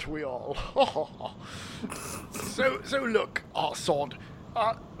 Well, aren't we all? So look, sword,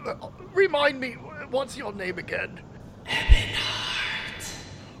 remind me, what's your name again? Ebonheart.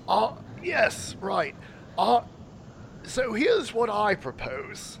 Yes, right. So here's what I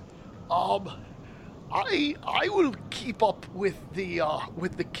propose. I will keep up with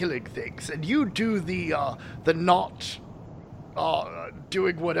the killing things, and you do the not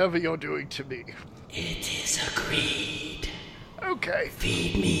doing whatever you're doing to me. It is agreed. Okay.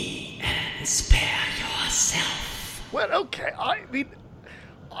 Feed me and spare yourself. Well, okay. I mean,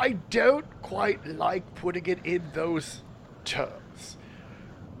 I don't quite like putting it in those terms.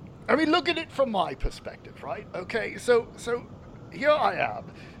 I mean, look at it from my perspective, right? Okay, so here I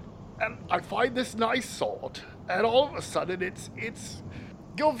am, and I find this nice sword, and all of a sudden it's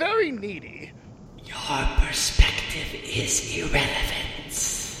you're very needy. Your perspective is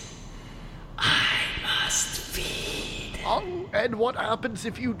irrelevant. I must feed. Oh, and what happens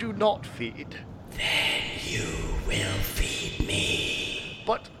if you do not feed? Then you will feed me.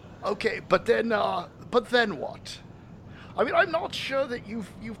 But then what? I mean, I'm not sure that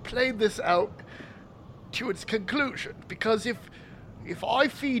you've played this out to its conclusion, because if I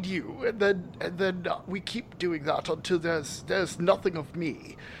feed you and then we keep doing that until there's nothing of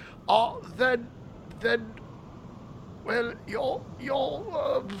me, then well,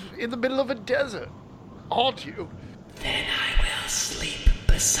 you're in the middle of a desert, aren't you? Then I will sleep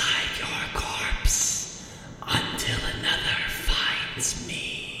beside your corpse until another finds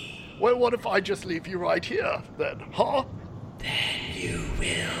me. Well, what if I just leave you right here, then, huh? Then you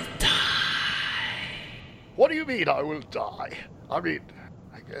will die. What do you mean I will die? I mean,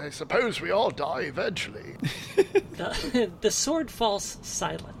 I I suppose we all die eventually. The sword falls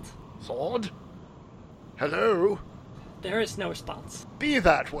silent. Sword? Hello? There is no response. Be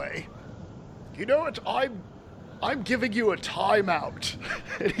that way. You know what? I'm giving you a timeout.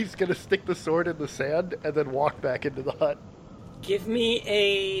 And he's gonna stick the sword in the sand and then walk back into the hut. Give me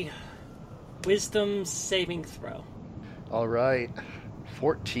a wisdom saving throw. All right.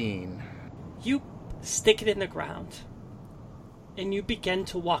 14. You stick it in the ground, and you begin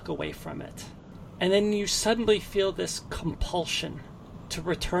to walk away from it. And then you suddenly feel this compulsion to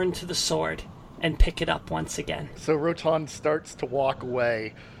return to the sword and pick it up once again. So Rotan starts to walk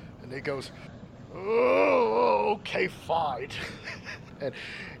away, and he goes, "Oh, okay, fine."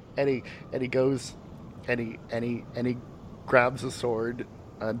 and he goes, and he grabs the sword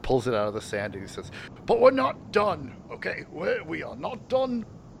and pulls it out of the sand, and he says, "But we're not done, okay? We are not done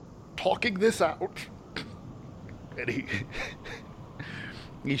talking this out." And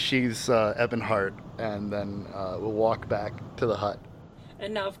he sheathes Ebonheart, and then we'll walk back to the hut.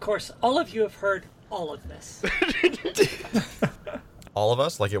 And now, of course, all of you have heard all of this. All of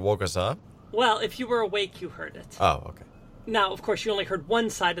us? Like it woke us up? Well, if you were awake, you heard it. Oh, okay. Now, of course, you only heard one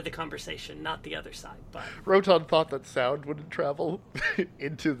side of the conversation, not the other side, but... Rotan thought that sound wouldn't travel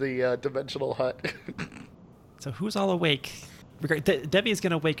into the dimensional hut. So who's all awake? Debbie is going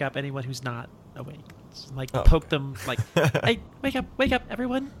to wake up anyone who's not awake. Just, Oh, poke okay. them, hey, wake up,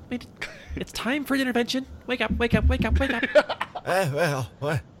 everyone. Wait, it's time for an intervention. Wake up. What's going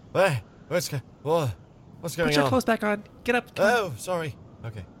on? Put your clothes back on. Get up. Come on. Oh, sorry.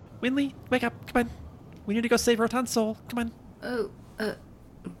 Okay. Winley, wake up. Come on. We need to go save Rotan's soul. Come on. Oh,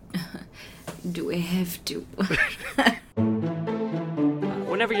 do I have to?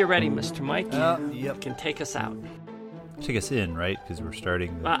 Whenever you're ready, Mr. Mike, you Yep. can take us out. Take us in, right? Because we're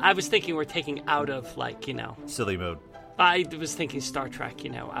starting the I was thinking we're taking out of, silly mode. I was thinking Star Trek,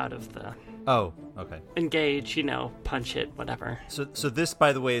 out of the Oh, okay. engage, punch it, whatever. So this,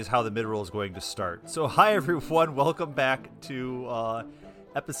 by the way, is how the mid-roll is going to start. So hi, everyone. Welcome back to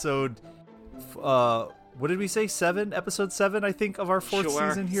episode... what did we say? 7? Episode 7, I think, of our 4th Sure.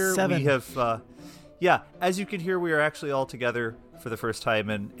 season here. 7. We have... as you can hear, we are actually all together for the first time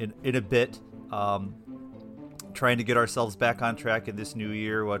in a bit. Trying to get ourselves back on track in this new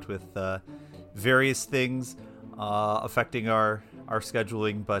year, what with various things affecting our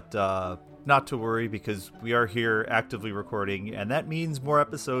scheduling, but not to worry, because we are here actively recording, and that means more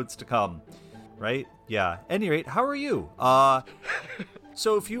episodes to come, right? Yeah. At any rate, how are you?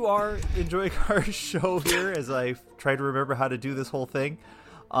 So if you are enjoying our show here, as I try to remember how to do this whole thing,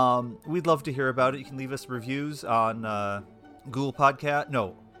 we'd love to hear about it. You can leave us reviews on Google Podcast.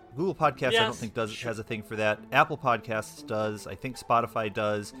 No, Google Podcasts, Yes. I don't think has a thing for that. Apple Podcasts does. I think Spotify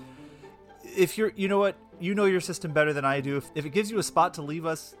does. If you know what, you know your system better than I do. If it gives you a spot to leave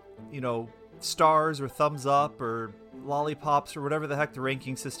us, stars or thumbs up or lollipops or whatever the heck the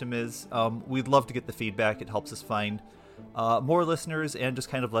ranking system is, we'd love to get the feedback. It helps us find more listeners and just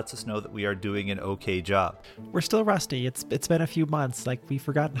kind of lets us know that we are doing an okay job. We're still rusty. It's been a few months. We've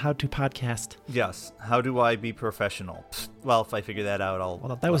forgotten how to podcast. Yes. How do I be professional? Pfft, well, if I figure that out, I'll...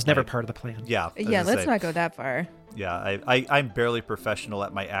 Well, that was never part of the plan. Yeah. I was Yeah, gonna let's say. not go that far. Yeah, I'm barely professional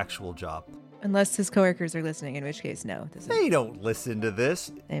at my actual job. Unless his coworkers are listening, in which case, no. They don't listen to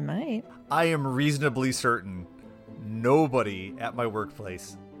this. They might. I am reasonably certain nobody at my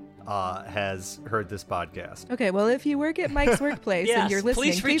workplace has heard this podcast. Okay, well, if you work at Mike's workplace Yes, and you're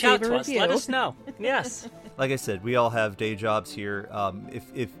listening, please reach out leave a to us. review. Let us know. Yes. Like I said, we all have day jobs here.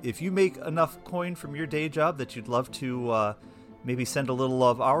 If you make enough coin from your day job that you'd love to maybe send a little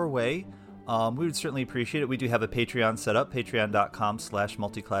love our way, we would certainly appreciate it. We do have a Patreon set up,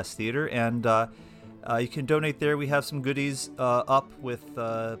 patreon.com/multiclasstheater, and you can donate there. We have some goodies up with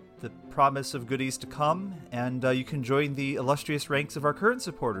the promise of goodies to come, and you can join the illustrious ranks of our current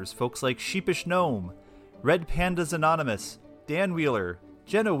supporters, folks like Sheepish Gnome, Red Pandas Anonymous, Dan Wheeler,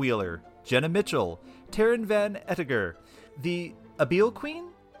 Jenna Wheeler, Jenna Mitchell, Taryn Van Ettiger, the Abil Queen,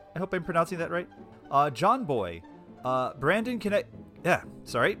 I hope I'm pronouncing that right, John Boy, Brandon Connect,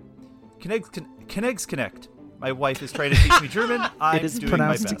 Kennegs Connect. My wife is trying to teach me German. I'm It is doing my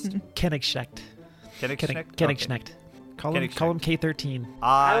pronounced best. Kenigschnecht. Kennegsnecht? Kenigschnecht. Call him K13.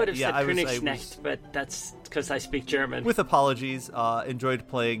 I would have said I was- Königsknecht, but that's because I speak German. With apologies, enjoyed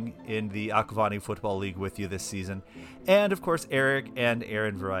playing in the Akvani Football League with you this season. And, of course, Eric and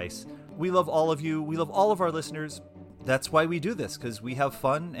Aaron Verice. We love all of you. We love all of our listeners. That's why we do this, because we have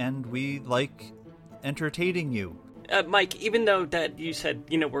fun and we like entertaining you. Mike, even though that you said,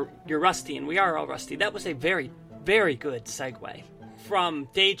 you're rusty, and we are all rusty, that was a very, very good segue from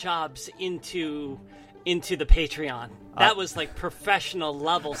day jobs into into the Patreon. That was like professional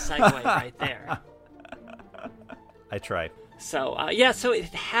level segue right there. I try. So, so it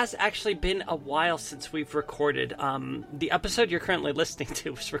has actually been a while since we've recorded. The episode you're currently listening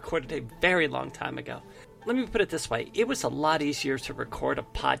to was recorded a very long time ago. Let me put it this way. It was a lot easier to record a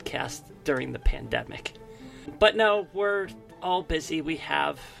podcast during the pandemic. But no, we're all busy. We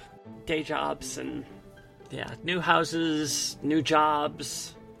have day jobs and, new houses, new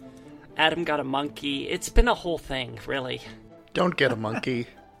jobs. Adam got a monkey. It's been a whole thing, really. Don't get a monkey.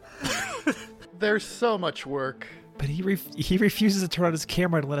 There's so much work. But he refuses to turn on his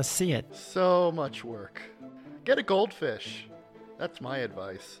camera to let us see it. So much work. Get a goldfish. That's my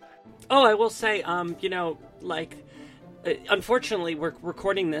advice. Oh, I will say, unfortunately, we're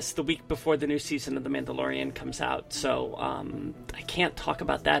recording this the week before the new season of The Mandalorian comes out, so I can't talk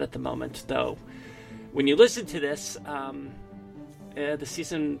about that at the moment, though. When you listen to this, the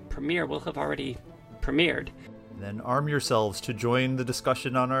season premiere will have already premiered. Then arm yourselves to join the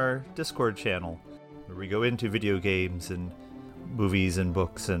discussion on our Discord channel, where we go into video games and movies and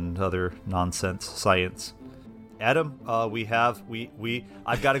books and other nonsense science. Adam,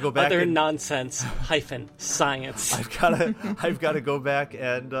 I've got to go back. Other nonsense -science. I've got to go back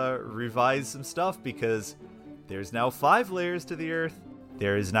and revise some stuff because there's now 5 layers to the Earth.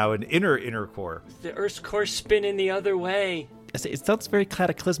 There is now an inner core. The Earth's core spinning the other way. It sounds very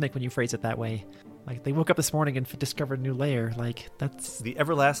cataclysmic when you phrase it that way. Like they woke up this morning and discovered a new layer. Like that's the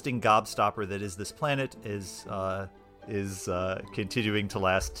everlasting gobstopper that is this planet is continuing to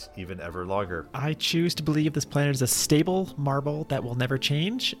last even ever longer. I choose to believe this planet is a stable marble that will never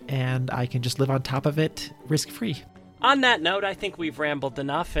change, and I can just live on top of it risk-free. On that note, I think we've rambled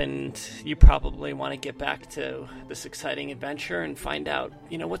enough, and you probably want to get back to this exciting adventure and find out,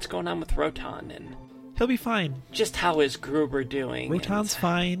 what's going on with Rotan and... He'll be fine. Just how is Gruber doing? Rotan's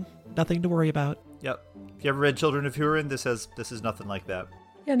fine. Nothing to worry about. Yep. If you ever read Children of Hurin, this is nothing like that.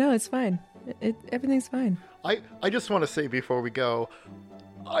 Yeah, no, it's fine. Everything's fine. I just want to say before we go,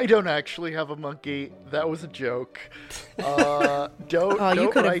 I don't actually have a monkey. That was a joke. Don't. You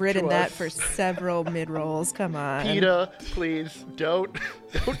could have write written to that us. for several mid-rolls. Come on. PETA, please don't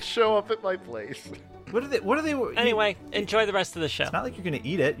show up at my place. What are they? Anyway, enjoy the rest of the show. It's not like you're going to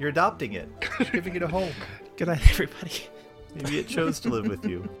eat it. You're adopting it. You're giving it a home. Good night, everybody. Maybe it chose to live with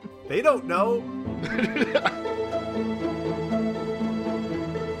you. They don't know.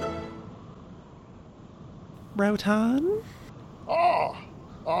 Rotan?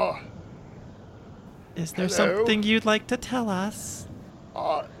 Is there Hello? something you'd like to tell us?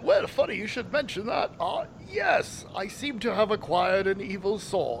 Well, funny you should mention that. Yes, I seem to have acquired an evil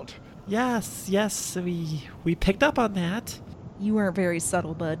sword. Yes, we picked up on that. You weren't very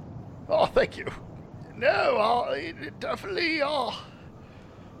subtle, bud. Oh, thank you. No, it definitely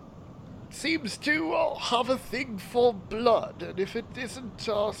seems to have a thing for blood, and if it isn't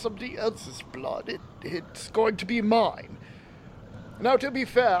somebody else's blood, it's going to be mine. Now, to be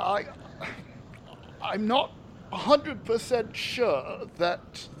fair, I'm not 100% sure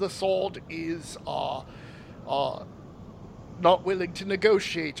that the sword is not willing to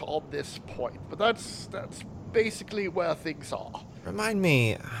negotiate on this point, but that's basically where things are. Remind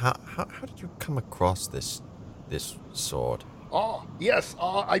me, how did you come across this sword? Yes,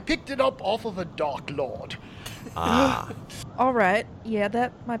 I picked it up off of a Dark Lord. All right. Yeah,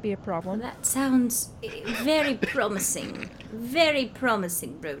 that might be a problem. That sounds very promising. Very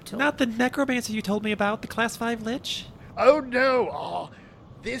promising, Rotor. Not the necromancer you told me about, the Class 5 Lich? Oh no,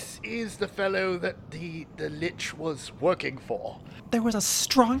 this is the fellow that the Lich was working for. There was a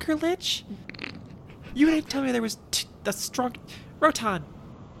stronger Lich? You didn't tell me there was a strong... Rotan!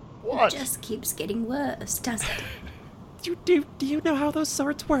 What? It just keeps getting worse, doesn't it? Do you know how those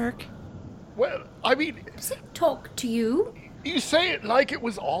swords work? Well, I mean, Does it talk to you? you say it like it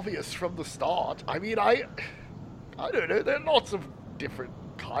was obvious from the start. I mean, I don't know. There are lots of different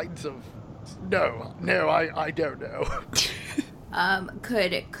kinds of... No, I don't know.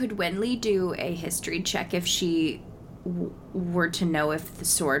 Could Wenli do a history check if she were to know if the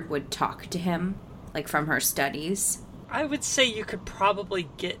sword would talk to him, like from her studies? I would say you could probably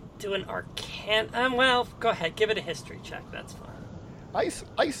do an arcana. Well, go ahead, give it a history check. That's fine. I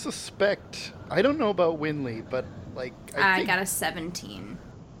suspect... I don't know about Winley, but, like... I think, got a 17.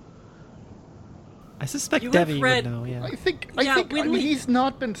 I suspect You have Devi read- would know, yeah. I think Yeah, I mean, Winley- he's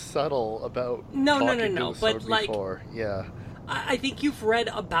not been subtle about No, talking to the but, sword like, before. Yeah. I think you've read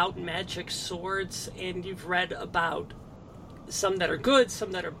about magic swords, and you've read about some that are good,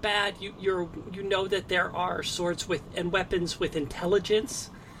 some that are bad. You know that there are swords and weapons with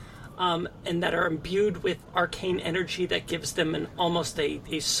intelligence. and that are imbued with arcane energy that gives them almost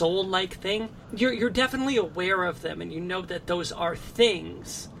a soul-like thing. You're definitely aware of them, and you know that those are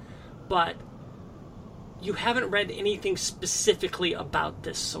things, but you haven't read anything specifically about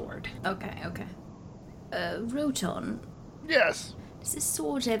this sword. Okay. Roton, Yes. does this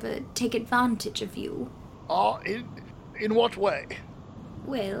sword ever take advantage of you? In what way?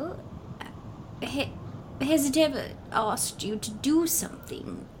 Well, has it ever asked you to do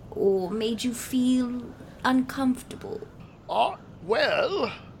something, or made you feel uncomfortable?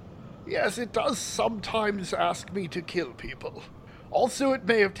 Well, yes, it does sometimes ask me to kill people. Also, it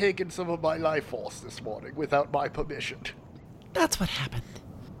may have taken some of my life force this morning without my permission. That's what happened.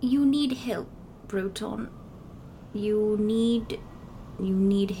 You need help, Roton. You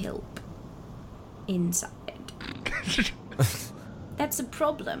need help. Inside. That's a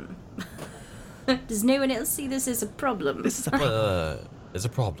problem. Does no one else see this as a problem? This is a It's a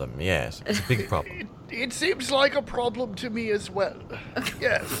problem, yes. It's a big problem. It seems like a problem to me as well.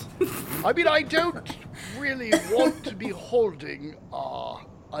 Yes. I mean, I don't really want to be holding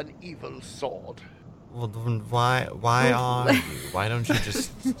an evil sword. Well, then why are you? Why don't you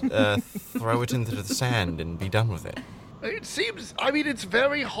just throw it into the sand and be done with it? It seems, I mean, it's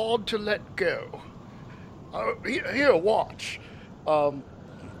very hard to let go. Here, watch.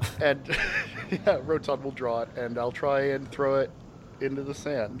 And yeah, Roton will draw it, and I'll try and throw it into the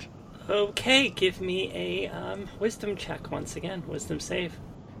sand. Okay, give me a wisdom check once again. Wisdom save.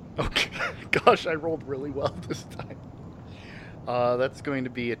 Okay. Gosh, I rolled really well this time. That's going to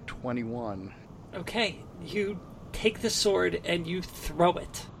be a 21. Okay, you take the sword and you throw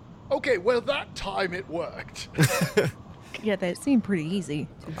it. Okay, well, that time it worked. Yeah, that seemed pretty easy.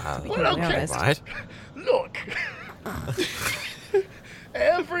 To be Well, completely okay. honest. Right? Look.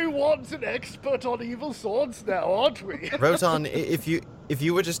 Everyone's an expert on evil swords now, aren't we? Roton, if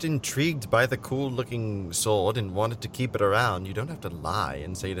you were just intrigued by the cool-looking sword and wanted to keep it around, you don't have to lie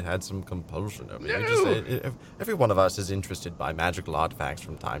and say it had some compulsion over it. No. Every one of us is interested by magical artifacts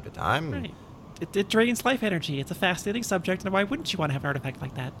from time to time. Right. It drains life energy. It's a fascinating subject, and why wouldn't you want to have an artifact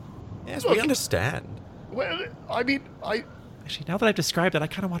like that? Yes, we understand. Well, I mean, Actually, now that I've described it, I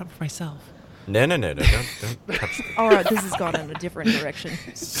kind of want it for myself. No, don't touch the... All right, this has gone in a different direction.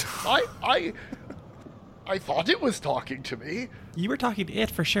 I thought it was talking to me. You were talking to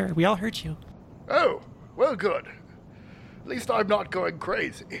it for sure. We all heard you. Oh, well, good. At least I'm not going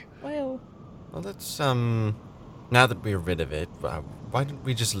crazy. Well, Well, let's, now that we're rid of it, why don't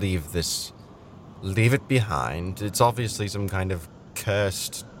we just leave it behind? It's obviously some kind of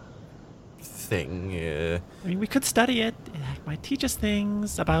cursed thing. I mean, we could study it. It might teach us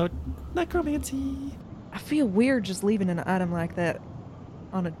things about necromancy. I feel weird just leaving an item like that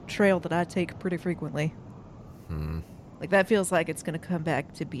on a trail that I take pretty frequently. Like, that feels like it's going to come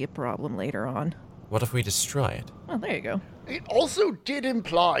back to be a problem later on. What if we destroy it? Oh, there you go. It also did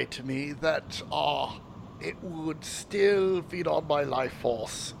imply to me that, it would still feed on my life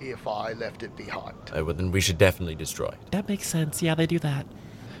force if I left it behind. Well, then we should definitely destroy it. That makes sense. Yeah, they do that.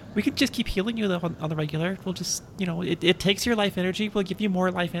 We could just keep healing you though on the regular. We'll just, it takes your life energy. We'll give you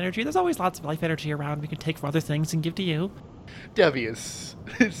more life energy. There's always lots of life energy around. We can take from other things and give to you. Debbie is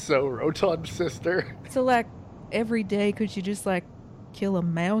so Roton's sister. So, like, every day, could you just, like, kill a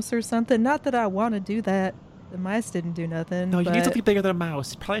mouse or something? Not that I want to do that. The mice didn't do nothing. No, you but need something bigger than a mouse.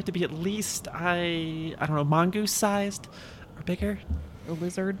 It'd probably have to be at least, I don't know, mongoose-sized or bigger. a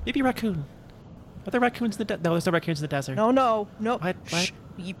lizard. Maybe raccoon. Are there raccoons in the no, there's no raccoons in the desert. No. What? Shh.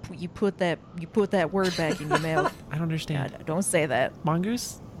 You put that word back in your mouth. I don't understand. Don't say that.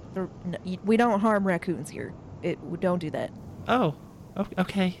 Mongoose? We don't harm raccoons here. We don't do that. Oh,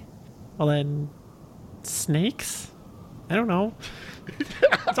 okay. Well then, snakes? I don't know.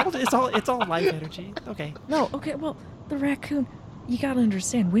 It's all life energy. Okay. No. Okay. Well, the raccoon. You gotta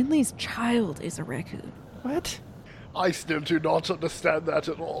understand. Winley's child is a raccoon. What? I still do not understand that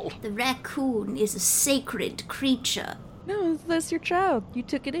at all. The raccoon is a sacred creature. No, that's your child. You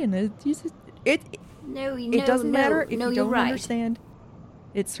took it in. It doesn't matter if no, you you're don't right. understand.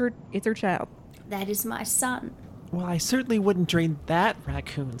 It's her child. That is my son. Well, I certainly wouldn't drain that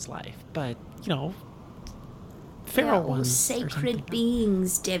raccoon's life, but They're feral all ones. or sacred something.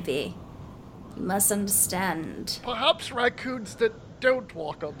 beings, Debbie. You must understand. Perhaps raccoons that don't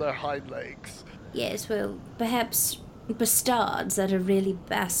walk on their hind legs. Yes, well, perhaps bastards that are really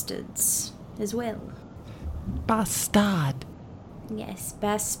bastards as well. Bastard. Yes,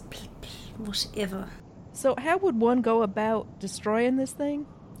 whatever. So how would one go about destroying this thing?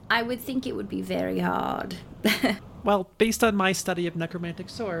 I would think it would be very hard. Well, based on my study of necromantic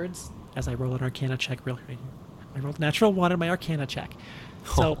swords, as I roll an Arcana check real quick, I rolled a natural 1 in my Arcana check.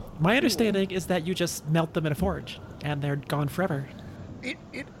 So my understanding is that you just melt them in a forge, and they're gone forever.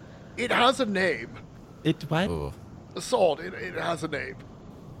 It has a name. It what? Ooh. The sword, it has a name.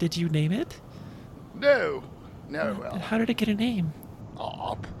 Did you name it? No, well, How did it get a name?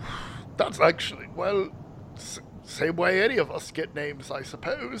 that's actually, well, same way any of us get names, I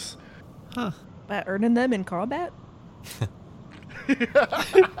suppose. Huh. By earning them in combat?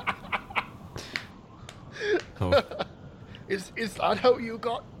 Oh. Is that how you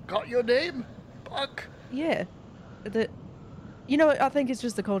got your name, Buck? Yeah. You know what? I think it's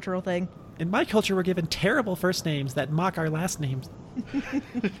just a cultural thing. In my culture, we're given terrible first names that mock our last names.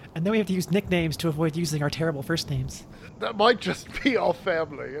 And then we have to use nicknames to avoid using our terrible first names. That might just be our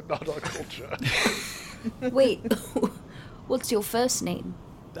family and not our culture. Wait, what's your first name?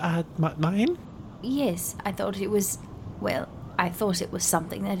 Mine? Yes, I thought it was. Well, I thought it was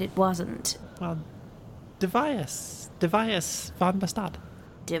something that it wasn't. Well, Devias. Devias von Bastad.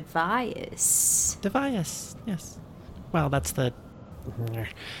 Devias. Devias, yes. Well, that's the...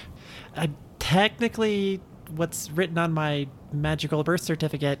 technically, what's written on my magical birth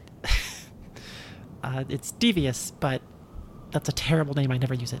certificate, it's Devious, but that's a terrible name. I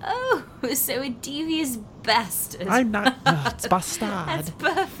never use it. Oh, so a devious bastard. I'm not... it's Bastard. That's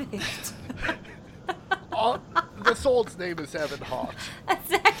perfect. The sword's name is Evanhart.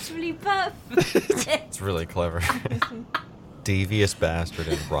 That's actually perfect. It's really clever. Devious bastard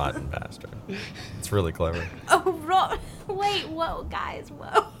and rotten bastard. It's really clever. Oh, wait, whoa, guys,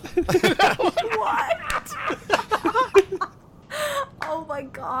 whoa. What? Oh my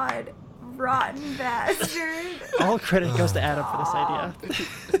god. Rotten bastard. All credit goes to Adam for this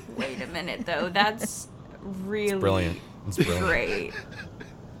idea. Wait a minute, though. That's really Brilliant. It's brilliant. great.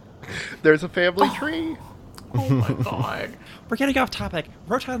 There's a family tree. Oh my god. We're getting off topic.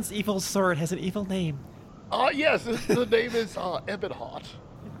 Rotan's evil sword has an evil name. Yes, the name is Ebenhart.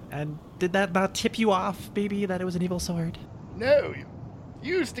 And did that not tip you off, baby, that it was an evil sword? No,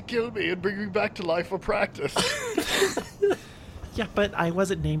 you used to kill me and bring me back to life for practice. Yeah, but I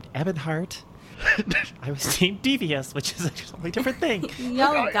wasn't named Ebenhart. I was named Devious, which is a totally different thing.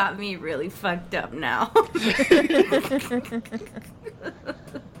 Y'all got me really fucked up now.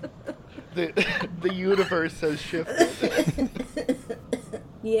 The universe has shifted.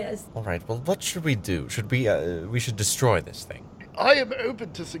 Yes. All right. Well, what should we do? Should we should destroy this thing? I am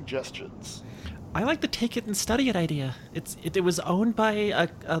open to suggestions. I like the take it and study it idea. It was owned by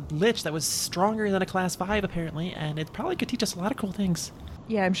a lich that was stronger than a class 5, apparently, and it probably could teach us a lot of cool things.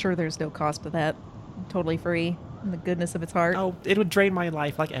 Yeah, I'm sure there's no cost to that. Totally free. In the goodness of its heart. Oh, it would drain my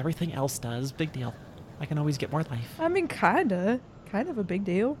life like everything else does. Big deal. I can always get more life. I mean, kinda. Kind of a big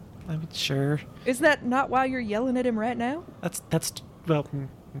deal. I mean, sure. Isn't that not why you're yelling at him right now? That's well,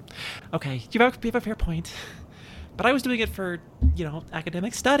 okay. You have a fair point. But I was doing it for,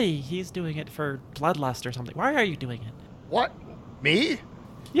 academic study. He's doing it for bloodlust or something. Why are you doing it? What? Me?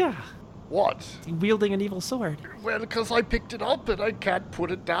 Yeah, What? wielding an evil sword. Well, because I picked it up and I can't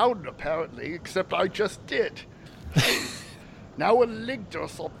put it down, apparently, except I just did. Now we're linked or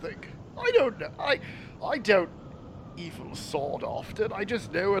something. I don't know. I don't evil sword often. I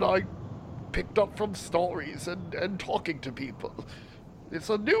just know what I picked up from stories and talking to people. It's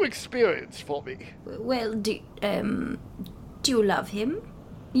a new experience for me. Well, do you love him?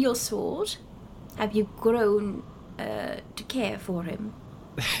 Your sword? Have you grown to care for him?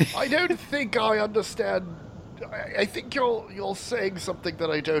 I don't think I understand. I think you're saying something that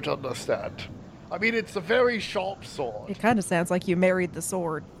I don't understand. I mean, it's a very sharp sword. It kind of sounds like you married the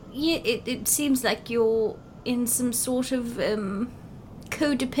sword. Yeah, it seems like you're in some sort of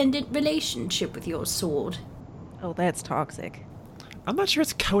codependent relationship with your sword. Oh, that's toxic. I'm not sure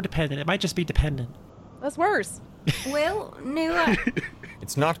it's codependent. It might just be dependent. That's worse. Well, no,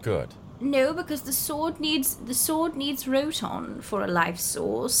 It's not good. no, because the sword needs Roton for a life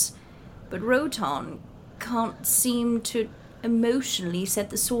source, but Roton can't seem to emotionally set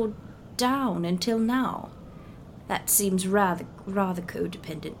the sword down until now. That seems rather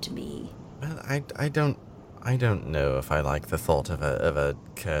codependent to me. Well, I don't know if I like the thought of a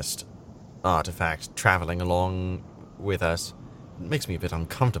cursed artifact traveling along with us. It makes me a bit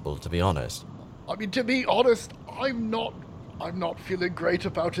uncomfortable, to be honest. I mean, to be honest, I'm not feeling great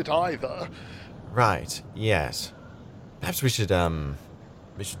about it either. Right, yes. Perhaps we should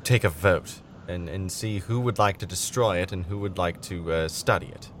take a vote and see who would like to destroy it and who would like to study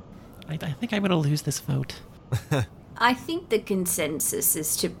it. I think I'm going to lose this vote. I think the consensus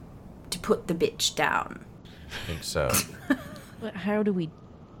is to put the bitch down. I think so. But how do we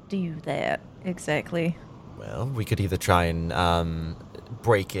do that exactly? Well, we could either try and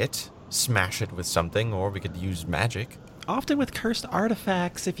break it, smash it with something, or we could use magic. often with cursed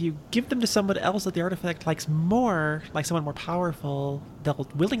artifacts, if you give them to someone else that the artifact likes more, like someone more powerful, they'll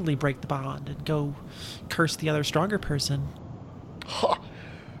willingly break the bond and go curse the other stronger person. Ha!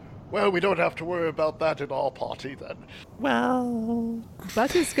 Well, we don't have to worry about that in our party, then. Well,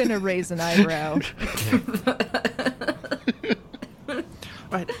 Buck is gonna raise an eyebrow.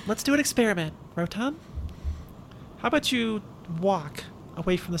 Alright, let's do an experiment, Rotan. How about you walk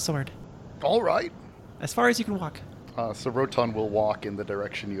away from the sword? All right. As far as you can walk. So Rotan will walk in the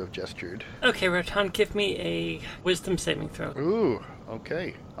direction you have gestured. Okay, Rotan, give me a wisdom saving throw. Ooh,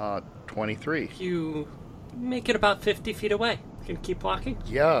 okay. 23. You make it about 50 feet away. You can keep walking.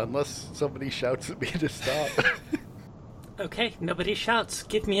 Yeah, unless somebody shouts at me to stop. Okay, nobody shouts.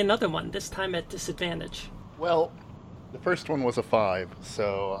 Give me another one, this time at disadvantage. Well, the first one was a 5,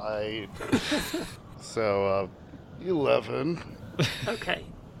 so 11. Okay,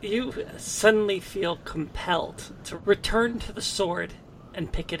 you suddenly feel compelled to return to the sword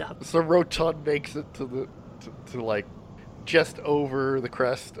and pick it up. So Rotan makes it to like just over the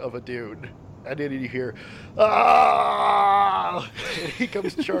crest of a dune. And then you hear, ah! He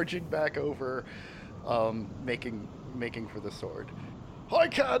comes charging back over, making for the sword. I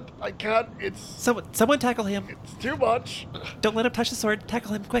can't, it's Someone tackle him. too much. Don't let him touch the sword.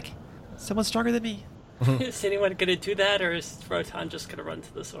 Tackle him, quick. Someone's stronger than me. Is anyone going to do that, or is Rotan just going to run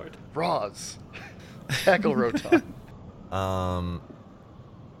to the sword? Roz, tackle Rotan.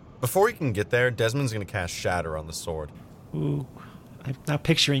 Before he can get there, Desmond's going to cast Shatter on the sword. Ooh. I'm now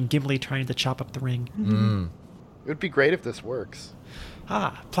picturing Gimli trying to chop up the ring. It would be great if this works.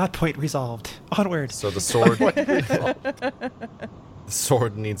 Ah, plot point resolved. Onward. So the sword... the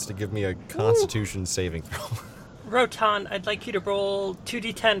sword needs to give me a Constitution saving throw. Rotan, I'd like you to roll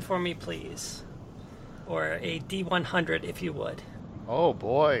 2d10 for me, please. Or a d100, if you would. Oh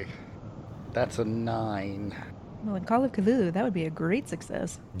boy, that's a 9. Well, in Call of Cthulhu, that would be a great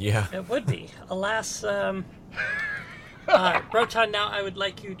success. Yeah. It would be. Alas, Rotan, now I would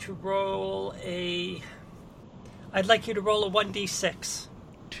like you to roll a 1d6.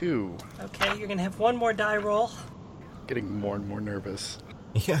 2. Okay, you're going to have one more die roll. Getting more and more nervous.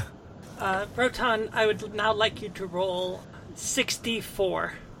 Yeah. Rotan, I would now like you to roll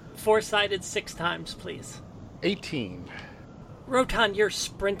 6d4. 4-sided 6 times, please. 18. Rotan, you're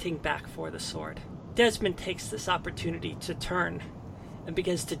sprinting back for the sword. Desmond takes this opportunity to turn and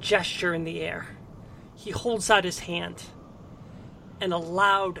begins to gesture in the air. He holds out his hand, and a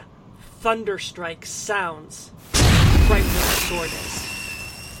loud thunderstrike sounds right where the sword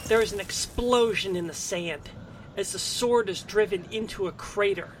is. There is an explosion in the sand as the sword is driven into a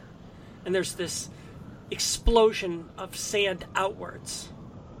crater, and there's this explosion of sand outwards.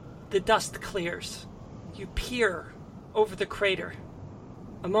 The dust clears. You peer over the crater.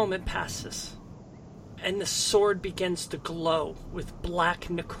 A moment passes, and the sword begins to glow with black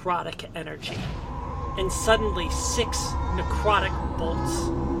necrotic energy. And suddenly 6 necrotic bolts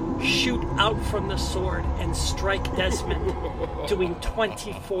shoot out from the sword and strike Desmond, doing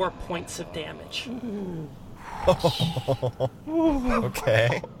 24 points of damage.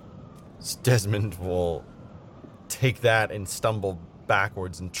 Okay. Desmond will take that and stumble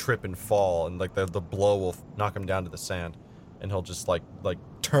backwards and trip and fall, and like the blow will knock him down to the sand, and he'll just like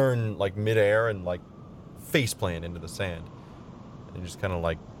turn like midair and like face plant into the sand, and he just kind of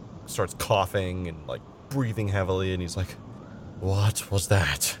like starts coughing and like breathing heavily, and he's like, "What was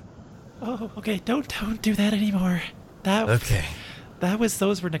that?" Oh, okay. Don't do that anymore. Okay.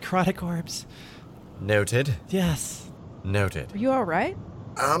 Those were necrotic orbs. Noted. Yes. Noted. Are you all right?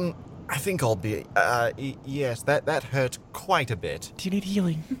 I think I'll be. Yes, that hurt quite a bit. Do you need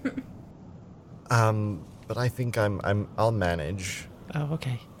healing? But I think I'll manage. Oh,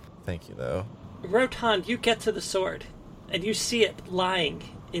 okay. Thank you, though. Rotan, you get to the sword, and you see it lying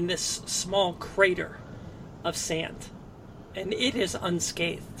in this small crater of sand, and it is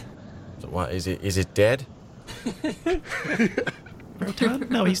unscathed. So what is it? Is it dead? Rotan?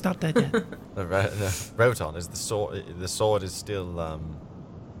 No, he's not dead yet. Rotan, is the sword? The sword is still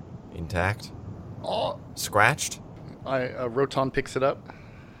intact? Oh, Scratched? Rotan picks it up,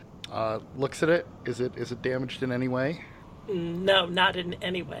 looks at it. Is it damaged in any way? No, not in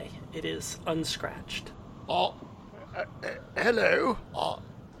any way. It is unscratched. Oh, hello.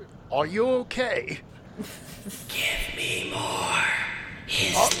 Are you okay? Give me more.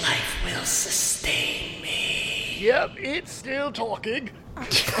 His life will sustain me. Yep, it's still talking.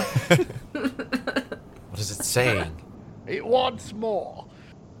 What is it saying? It wants more.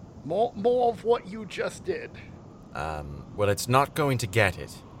 More of what you just did. Well, it's not going to get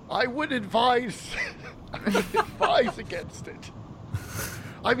it. I would advise against it.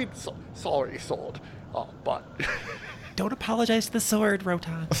 I mean, sorry, sword. But Don't apologize to the sword,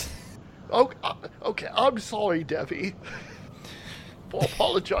 Rotan. Oh, okay, I'm sorry, Devi, for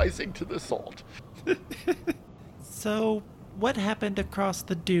apologizing to the sword. So, what happened across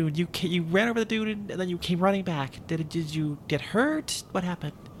the dune? You ran over the dune and then you came running back. Did you get hurt? What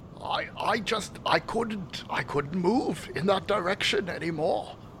happened? I couldn't move in that direction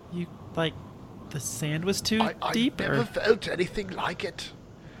anymore. You, like, the sand was too I deep? never Or? felt anything like it.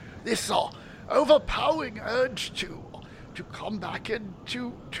 This overpowering urge to come back and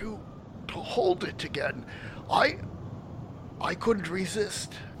to hold it again. I couldn't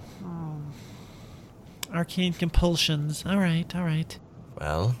resist. Arcane compulsions. All right.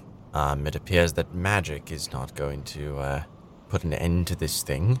 Well, it appears that magic is not going to put an end to this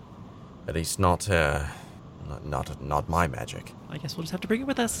thing. At least not my magic. I guess we'll just have to bring it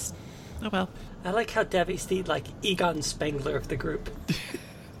with us. Oh well. I like how Devi's the, Egon Spengler of the group.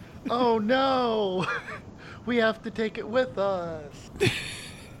 Oh no! We have to take it with us.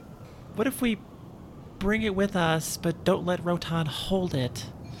 What if we bring it with us, but don't let Rotan hold it?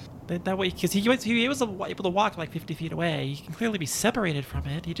 That way, because he was able to walk like 50 feet away. He can clearly be separated from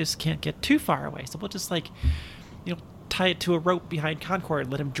it. He just can't get too far away. So we'll just tie it to a rope behind Concord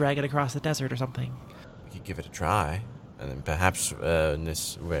and let him drag it across the desert or something. We could give it a try, and then perhaps where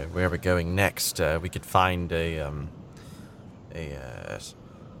we're going next, we could find a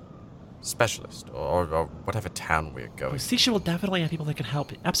specialist or whatever town we're going. Sisha will definitely have people that can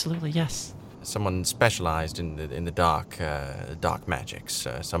help. Absolutely, yes. Someone specialized in the dark magics.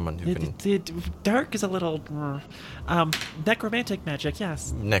 Someone who can Dark is a little necromantic magic.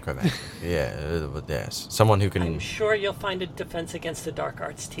 Yes. necromantic. Yeah, yes. Someone who can. I'm sure you'll find a defense against the dark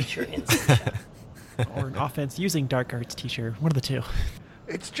arts teacher in Sisha. Or an offense using dark arts teacher. One of the two.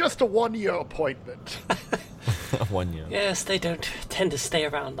 It's just a 1-year appointment. 1 year. Yes, they don't tend to stay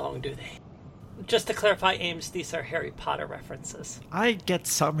around long, do they? Just to clarify, Ames, these are Harry Potter references. I get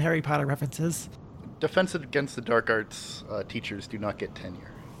some Harry Potter references. Defense against the dark arts teachers do not get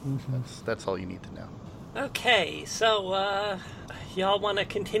tenure. Mm-hmm. That's all you need to know. Okay, so, y'all want to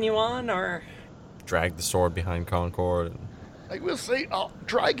continue on, or...? Drag the sword behind Concord. And... I will say,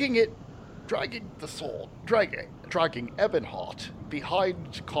 dragging Ebonheart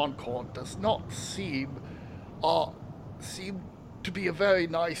behind Concord does not seem to be a very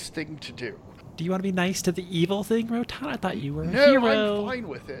nice thing to do. Do you want to be nice to the evil thing, Rotan? I thought you were a No, hero. I'm fine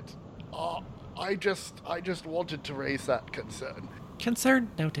with it. I just wanted to raise that concern. Concern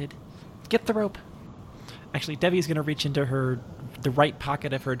noted. Get the rope. Actually, Devi's going to reach into the right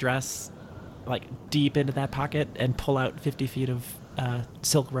pocket of her dress, like deep into that pocket, and pull out 50 feet of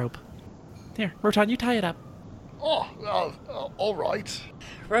silk rope. Here, Rotan, you tie it up. All right.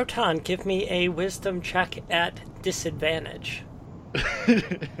 Rotan, give me a wisdom check at disadvantage.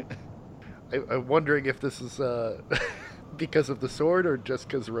 I'm wondering if this is because of the sword or just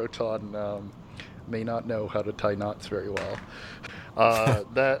because Rotan may not know how to tie knots very well.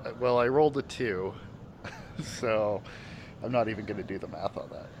 I rolled a 2, so I'm not even going to do the math on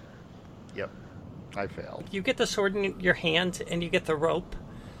that. Yep, I failed. You get the sword in your hand, and you get the rope,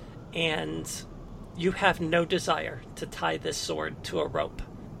 and you have no desire to tie this sword to a rope.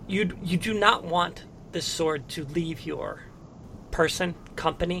 You do not want this sword to leave your person,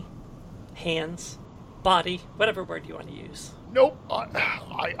 company, hands, body, whatever word you want to use. Nope,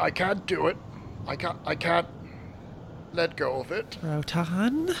 I can't do it. I can't let go of it.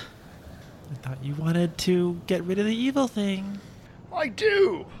 Rotan, I thought you wanted to get rid of the evil thing. I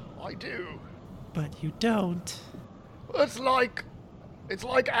do. But you don't. It's like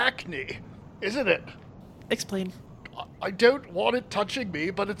acne, isn't it? Explain. I don't want it touching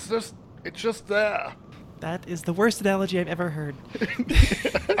me, but it's just there. That is the worst analogy I've ever heard.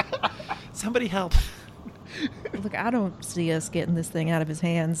 Somebody help. Look, I don't see us getting this thing out of his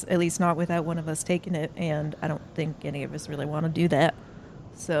hands, at least not without one of us taking it, and I don't think any of us really want to do that.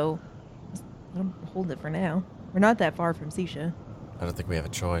 So, let him hold it for now. We're not that far from Sisha. I don't think we have a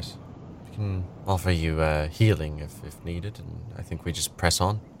choice. We can offer you healing if needed, and I think we just press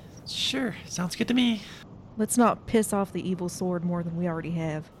on. Sure, sounds good to me. Let's not piss off the evil sword more than we already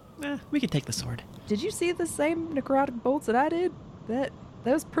have. We can take the sword. Did you see the same necrotic bolts that I did? That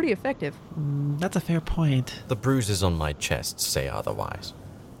was pretty effective. That's a fair point. The bruises on my chest say otherwise.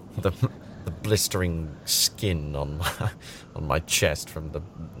 The blistering skin on my chest from the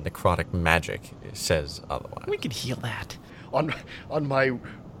necrotic magic says otherwise. We can heal that. On my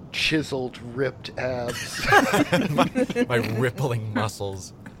chiseled, ripped abs. my rippling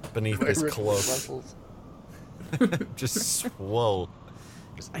muscles beneath this cloak. Muscles. Just swole.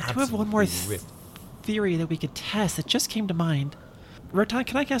 Just I do have one more absolutely ripped. theory that we could test. It just came to mind. Rotan,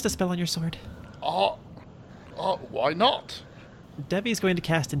 can I cast a spell on your sword? Why not? Debbie's going to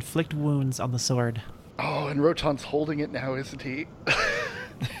cast Inflict Wounds on the sword. Oh, and Rotan's holding it now, isn't he?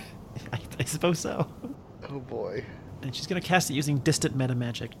 I suppose so. Oh boy. And she's going to cast it using Distant Meta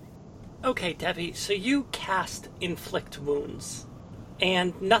Magic. Okay, Debbie, so you cast Inflict Wounds,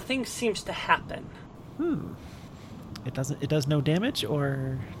 and nothing seems to happen. It does no damage,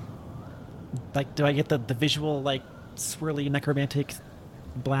 or like, do I get the visual, like, swirly necromantic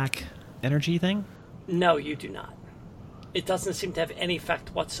black energy thing? No, you do not. It doesn't seem to have any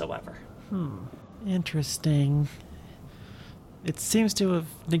effect whatsoever. Interesting. It seems to have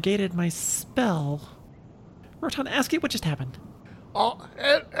negated my spell. Rotan, ask it what just happened.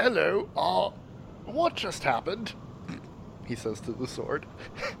 Hello. What just happened? He says to the sword.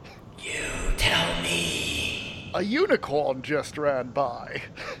 You tell me. A unicorn just ran by.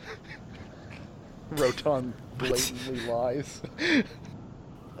 Rotan blatantly lies.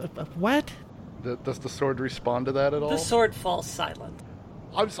 What? Does the sword respond to that at all? The sword falls silent.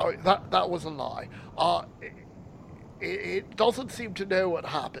 I'm sorry, that was a lie. It doesn't seem to know what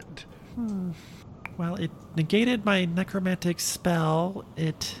happened. Well, it negated my necromantic spell.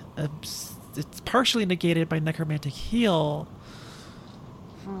 It's partially negated by necromantic heal.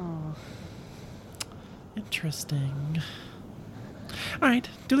 Interesting. All right,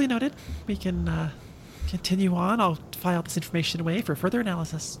 duly noted. We can continue on. I'll file this information away for further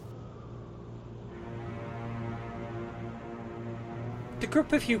analysis. The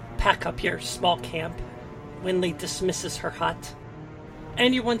group of you pack up your small camp. Winley dismisses her hut,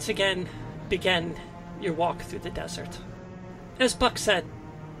 and you once again begin your walk through the desert. As Buck said,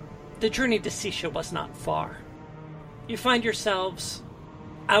 the journey to Sisha was not far. You find yourselves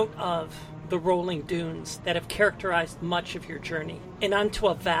out of the rolling dunes that have characterized much of your journey and onto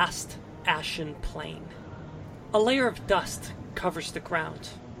a vast ashen plain. A layer of dust covers the ground.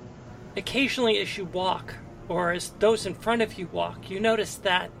 Occasionally as you walk, or as those in front of you walk, you notice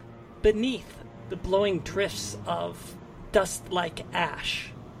that beneath the blowing drifts of dust-like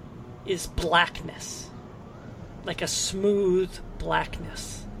ash is blackness, like a smooth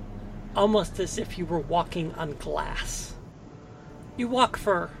blackness, almost as if you were walking on glass. You walk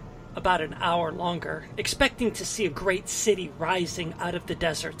for about an hour longer, expecting to see a great city rising out of the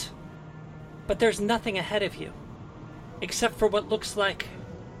desert. But there's nothing ahead of you, except for what looks like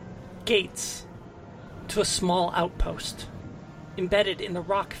gates to a small outpost, embedded in the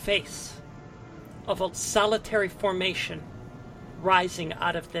rock face of a solitary formation rising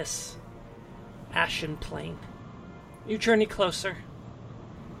out of this ashen plain. You journey closer,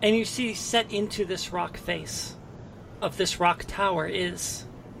 and you see set into this rock face of this rock tower is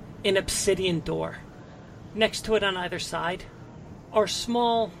an obsidian door. Next to it on either side are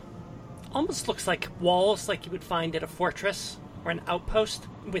small, almost looks like walls like you would find at a fortress or an outpost,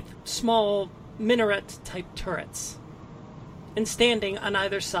 with small minaret-type turrets. And standing on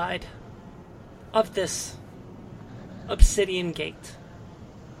either side of this obsidian gate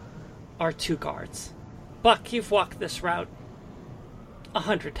are two guards. Buck, you've walked this route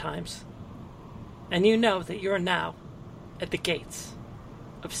 100 times, and you know that you're now at the gates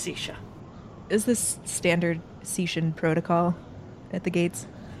of Sisha. Is this standard Sishan protocol at the gates?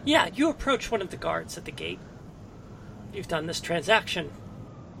 Yeah, you approach one of the guards at the gate. You've done this transaction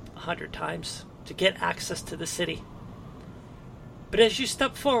 100 times to get access to the city. But as you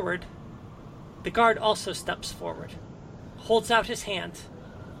step forward, the guard also steps forward, holds out his hand,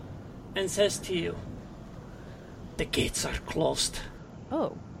 and says to you, "The gates are closed."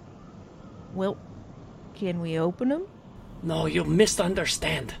 Oh. Well, can we open them? No, you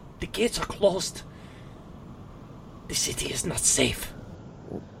misunderstand. The gates are closed. The city is not safe.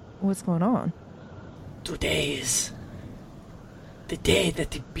 What's going on? Today is the day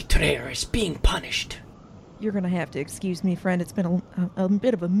that the betrayer is being punished. You're gonna have to excuse me, friend. It's been a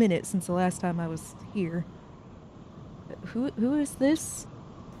bit of a minute since the last time I was here. Who is this?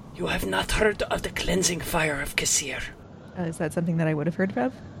 You have not heard of the cleansing fire of Kassir. Is that something that I would have heard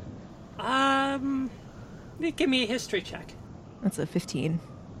of? Give me a history check. That's a 15.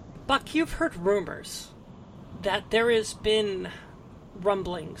 Buck, you've heard rumors that there has been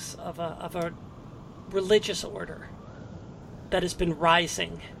rumblings of a religious order that has been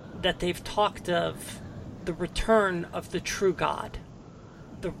rising, that they've talked of the return of the true God,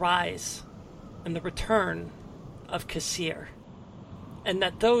 the rise and the return of Kassir, and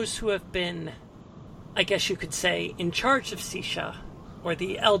that those who have been, I guess you could say, in charge of Sisha, or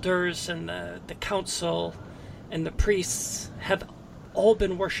the elders and the council and the priests, have all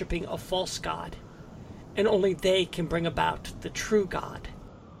been worshipping a false god, and only they can bring about the true God.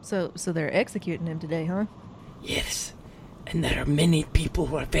 So they're executing him today, huh? Yes, and there are many people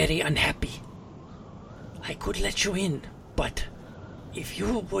who are very unhappy. I I could let you in, but if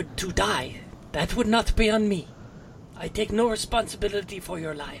you were to die, that would not be on me. I take no responsibility for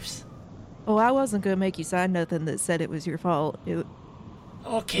your lives. Oh, I wasn't gonna make you sign nothing that said it was your fault.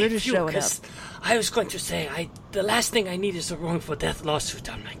 Okay, We're just showing 'cause I was going to say, the last thing I need is a wrongful death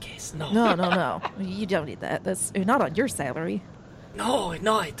lawsuit on my case. No. No. You don't need that. That's not on your salary. No,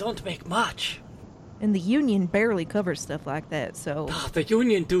 I don't make much. And the union barely covers stuff like that, so... The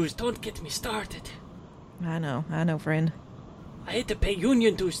union dues, don't get me started. I know, friend. I had to pay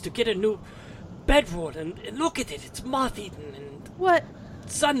union dues to get a new bedroll, and look at it, it's moth-eaten and What?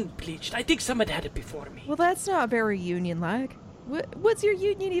 sun-bleached. I think someone had it before me. Well, that's not very union-like. What's your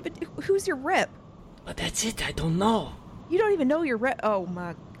union even... Who's your rep? But that's it, I don't know. You don't even know your rep... Oh,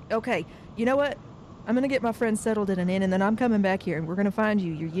 my... Okay, you know what? I'm gonna get my friend settled in an inn, and then I'm coming back here, and we're gonna find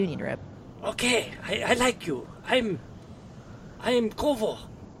you your union rep. Okay, I like you. I am Kovo.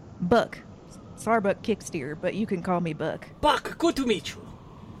 Buck. Starbuck Kicksteer, but you can call me Buck. Buck, good to meet you.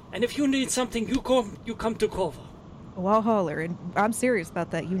 And if you need something, you come to Kovo. Oh, I'll holler, and I'm serious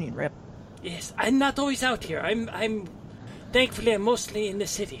about that union rep. Yes, I'm not always out here. I'm thankfully I'm mostly in the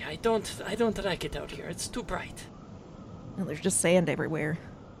city. I don't like it out here. It's too bright. Well, there's just sand everywhere.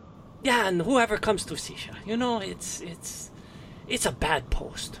 Yeah, and whoever comes to Sisha, it's a bad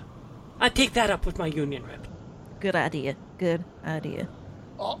post. I take that up with my union rep. Good idea.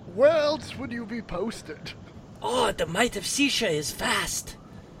 Where else would you be posted? Oh, the might of Sisha is vast.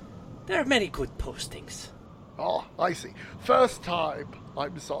 There are many good postings. Oh, I see. First time.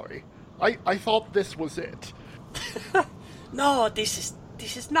 I'm sorry. I thought this was it. No, this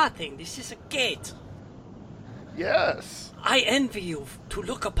is nothing. This is a gate. Yes. I envy you to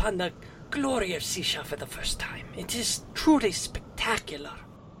look upon the glory of Sisha for the first time. It is truly spectacular.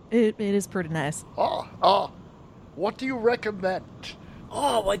 It is pretty nice. What do you recommend?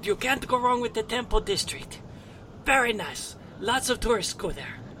 Oh, well, you can't go wrong with the Temple District. Very nice. Lots of tourists go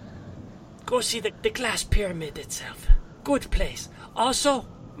there. Go see the glass pyramid itself. Good place. Also,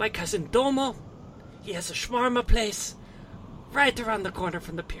 my cousin Domo, he has a shawarma place right around the corner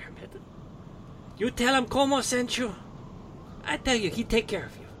from the pyramid. You tell him Como sent you. I tell you, he'd take care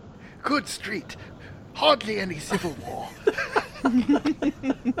of you. Good street. Hardly any civil war.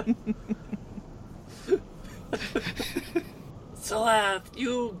 So,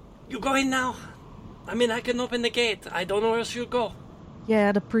 you going now? I mean, I can open the gate. I don't know where else you'll go. Yeah,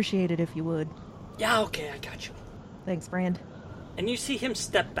 I'd appreciate it if you would. Yeah, okay, I got you. Thanks, friend. And you see him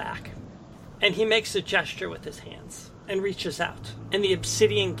step back, and he makes a gesture with his hands and reaches out, and the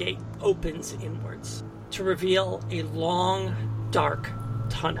obsidian gate opens inwards to reveal a long, dark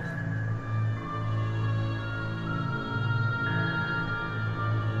tunnel.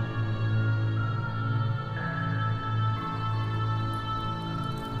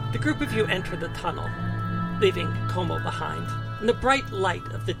 The group of you enter the tunnel, leaving Como behind, and the bright light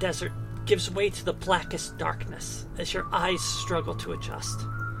of the desert gives way to the blackest darkness as your eyes struggle to adjust.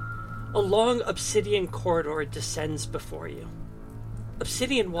 A long obsidian corridor descends before you.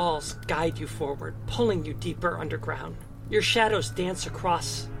 Obsidian walls guide you forward, pulling you deeper underground. Your shadows dance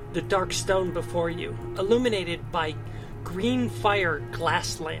across the dark stone before you, illuminated by green fire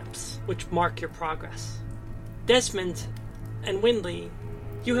glass lamps, which mark your progress. Desmond and Windley,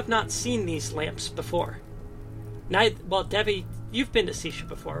 you have not seen these lamps before. Devi, you've been to Sisha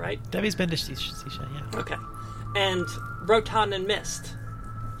before, right? Devi's been to Sisha, yeah. Okay. And Rotan and Mist,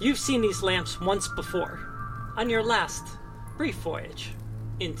 you've seen these lamps once before, on your last brief voyage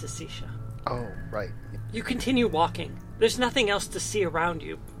into Sisha. Oh, right. You continue walking. There's nothing else to see around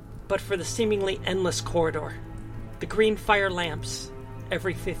you, but for the seemingly endless corridor, the green fire lamps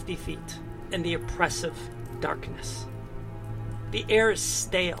every 50 feet, and the oppressive darkness. The air is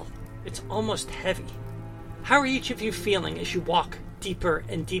stale. It's almost heavy. How are each of you feeling as you walk deeper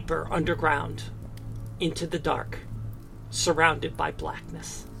and deeper underground into the dark, surrounded by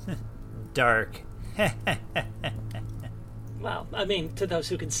blackness? Dark. Well, I mean, to those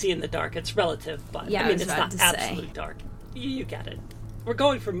who can see in the dark, it's relative, but Yeah, I I mean, was it's about not to say. absolute dark. You get it. We're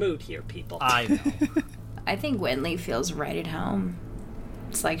going for mood here, people. I know. I think Winley feels right at home.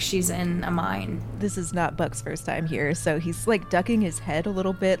 It's like she's in a mine. This is not Buck's first time here, so he's like ducking his head a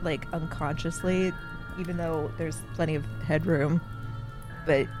little bit, like unconsciously, even though there's plenty of headroom.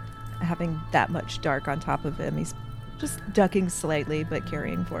 But having that much dark on top of him, he's just ducking slightly but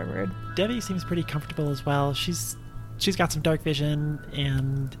carrying forward. Devi seems pretty comfortable as well. She's got some dark vision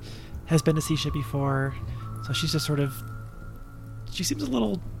and has been to Sisha before, so she's just sort of... She seems a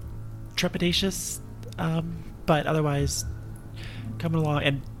little trepidatious, but otherwise coming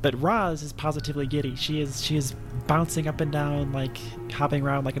along. But Roz is positively giddy. She is bouncing up and down, like hopping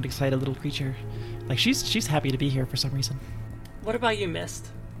around like an excited little creature. Like she's happy to be here for some reason. What about you, Mist?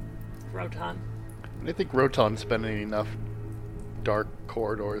 Rotan? I think Rotan's been in enough dark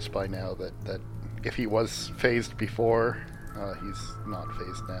corridors by now that if he was phased before, he's not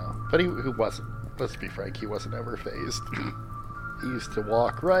phased now. But he wasn't. Let's be frank, he wasn't ever phased. He used to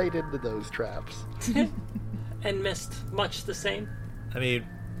walk right into those traps. And Mist, much the same? I mean,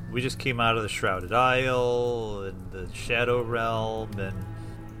 we just came out of the Shrouded Isle and the Shadow Realm, and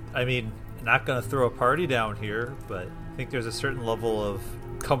I mean, not gonna throw a party down here, but I think there's a certain level of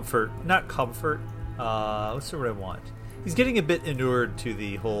comfort. Not comfort. What's the word I want? He's getting a bit inured to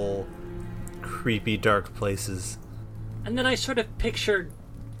the whole creepy, dark places. And then I sort of pictured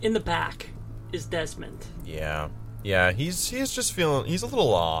in the back is Desmond. Yeah, he's just feeling, he's a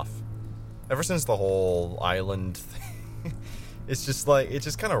little off. Ever since the whole island thing, it's just like, it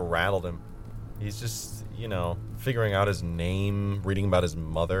just kind of rattled him. He's just, figuring out his name, reading about his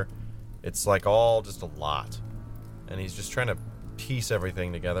mother. It's like all just a lot. And he's just trying to piece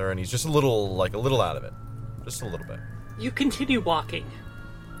everything together, and he's just a little out of it. Just a little bit. You continue walking.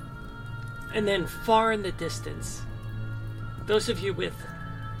 And then far in the distance, those of you with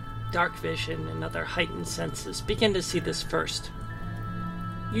dark vision and other heightened senses begin to see this first.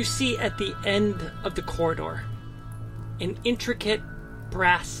 You see at the end of the corridor, an intricate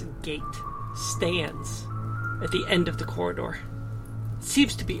brass gate stands at the end of the corridor. It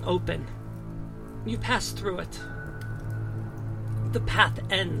seems to be open. You pass through it. The path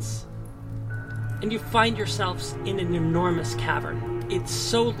ends, and you find yourselves in an enormous cavern. It's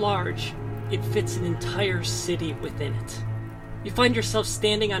so large, it fits an entire city within it. You find yourself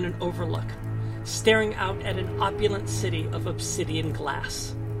standing on an overlook, staring out at an opulent city of obsidian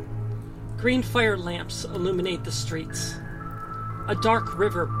glass. Green fire lamps illuminate the streets. A dark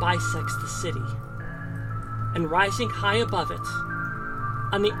river bisects the city. And rising high above it,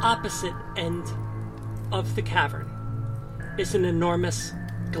 on the opposite end of the cavern, is an enormous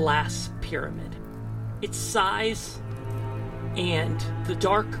glass pyramid. Its size and the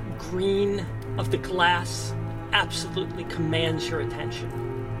dark green of the glass absolutely commands your attention.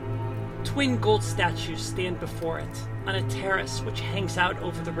 Twin gold statues stand before it on a terrace which hangs out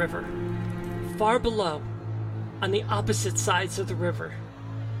over the river. Far below, on the opposite sides of the river,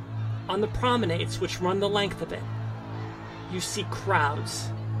 on the promenades which run the length of it, you see crowds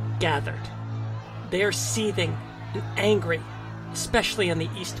gathered. They are seething and angry, especially on the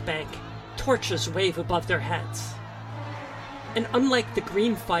east bank. Torches wave above their heads. And unlike the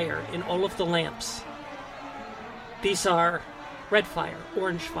green fire in all of the lamps, these are red fire,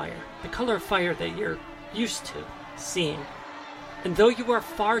 orange fire, the color of fire that you're used to seeing. And though you are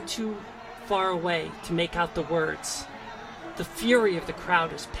far too far away to make out the words, the fury of the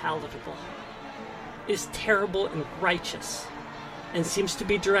crowd is palatable. It is terrible and righteous, and seems to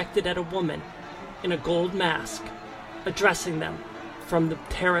be directed at a woman in a gold mask, addressing them from the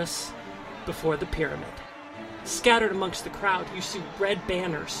terrace before the pyramid. Scattered amongst the crowd, you see red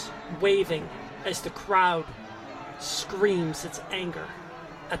banners waving as the crowd screams its anger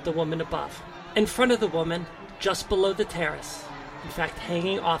at the woman above. In front of the woman, just below the terrace, in fact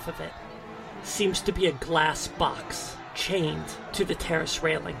hanging off of it, seems to be a glass box chained to the terrace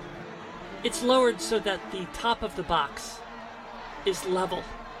railing. It's lowered so that the top of the box is level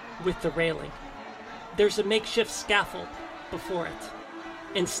with the railing. There's a makeshift scaffold before it,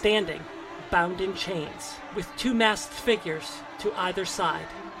 and standing, bound in chains, with two masked figures to either side,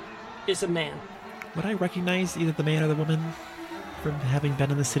 is a man. Would I recognize either the man or the woman from having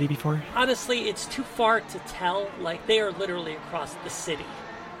been in the city before? Honestly, it's too far to tell. Like, they are literally across the city.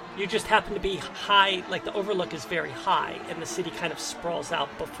 You just happen to be high, like the overlook is very high, and the city kind of sprawls out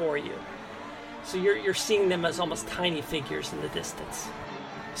before you. So you're seeing them as almost tiny figures in the distance.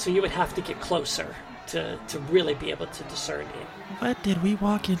 So you would have to get closer to really be able to discern it. What did we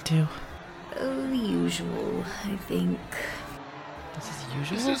walk into? Oh, the usual, I think. This is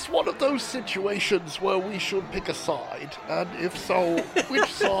usual? Is this one of those situations where we should pick a side? And if so,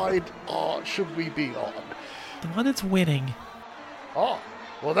 which side should we be on? The one that's winning. Ah,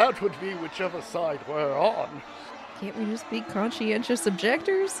 well that would be whichever side we're on. Can't we just be conscientious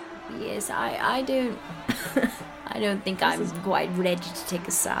objectors? Yes, I don't... I don't think I'm quite ready to take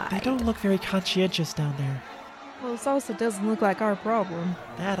a side. They don't look very conscientious down there. Well, this also doesn't look like our problem.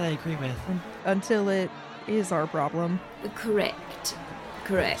 That I agree with. Until it is our problem. Correct.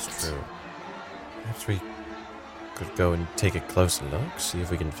 That's true. Perhaps we could go and take a closer look, see if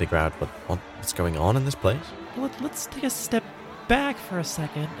we can figure out what's going on in this place. Well, let's take a step back for a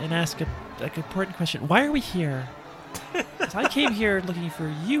second and ask an important question. Why are we here? 'Cause I came here looking for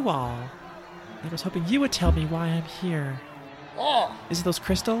you all. I was hoping you would tell me why I'm here. Ah, Is it those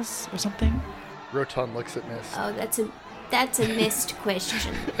crystals or something? Rotan looks at Mist. Oh, that's a missed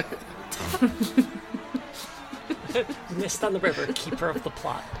question. Mist on the river, keeper of the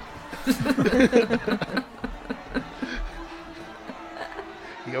plot.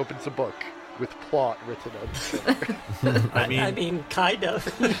 He opens a book with plot written on it. I mean, kind of.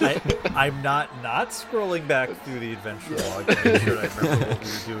 I'm not scrolling back through the adventure log to make sure I remember what we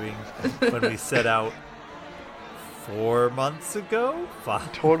were doing when we set out 4 months ago.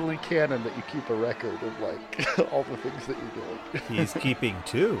 Totally canon that you keep a record of like all the things that you're doing. He's keeping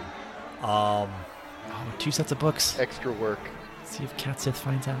 2. Oh, 2 sets of books. Extra work. See if Catsith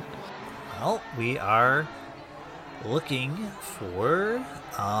finds out. Well, we are looking for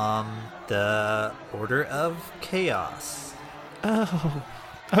the Order of Chaos. Oh,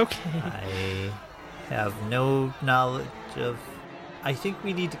 okay. I have no knowledge of... I think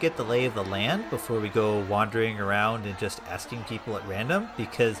we need to get the lay of the land before we go wandering around and just asking people at random,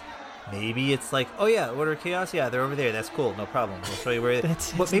 because maybe it's like, oh yeah, Order of Chaos, yeah, they're over there, that's cool, no problem, we'll show you where...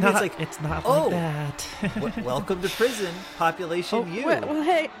 It's maybe not, it's like, it's not oh, like that. welcome to prison, population U. Well,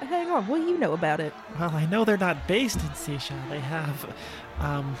 hey, hang on. What do you know about it? Well, I know they're not based in Seisha. They have,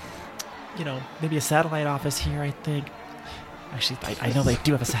 maybe a satellite office here, I think. Actually, I know they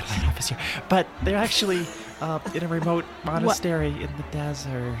do have a satellite office here. But they're actually in a remote monastery in the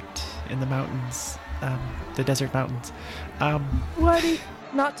desert, in the mountains, the desert mountains. Why do you,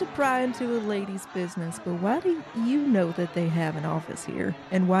 not to pry into a lady's business, but why do you know that they have an office here?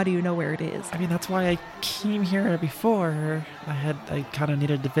 And why do you know where it is? I mean, that's why I came here before. I kind of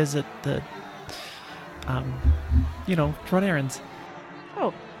needed to visit the, run errands.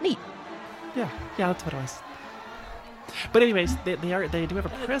 Oh, neat. Yeah, that's what it was. But anyways, they do have a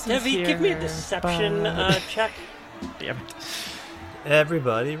presence Devi, here. give me a deception check. Damn it.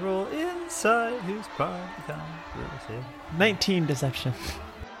 Everybody roll inside whose part the conversation. 19 deception.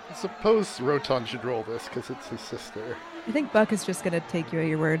 I suppose Rotan should roll this because it's his sister. I think Buck is just going to take you at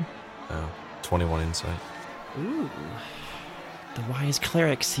your word. Oh, 21 insight. Ooh. The wise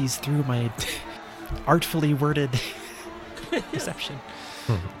cleric sees through my artfully worded deception.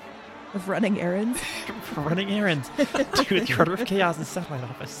 Of running errands? Running errands to the Order of Chaos' satellite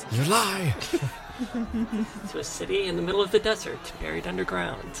office. You lie! To a city in the middle of the desert, buried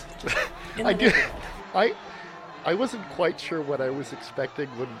underground. In I the do. world. I wasn't quite sure what I was expecting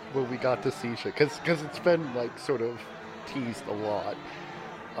when we got to Seisha, because it's been like sort of teased a lot.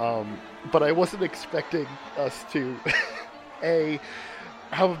 But I wasn't expecting us to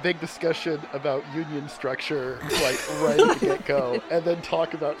have a big discussion about union structure, like right at the get-go, and then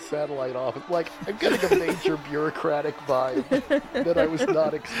talk about satellite office. Like, I'm getting a major bureaucratic vibe that I was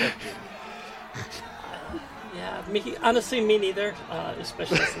not expecting. Yeah, honestly, me neither.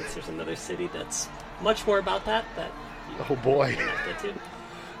 Especially since there's another city that's much more about that you Oh boy. might get to.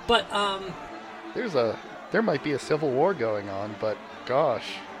 But There might be a civil war going on, but gosh,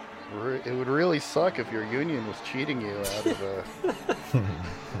 it would really suck if your union was cheating you out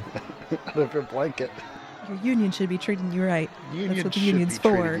of a blanket. Your union should be treating you right. Union That's what the should union's be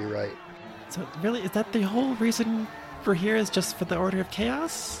for. treating you right. So really, is that the whole reason we're here, is just for the Order of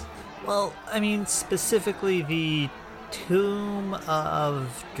Chaos? Well, I mean, specifically the Tomb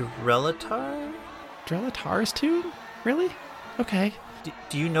of Drelatar? Drelatar's tomb? Really? Okay.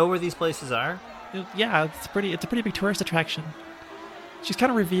 Do you know where these places are? Yeah, it's a pretty big tourist attraction. She's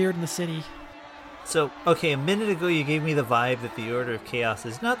kind of revered in the city. So, okay, a minute ago you gave me the vibe that the Order of Chaos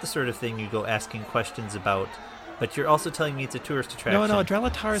is not the sort of thing you go asking questions about, but you're also telling me it's a tourist attraction. No,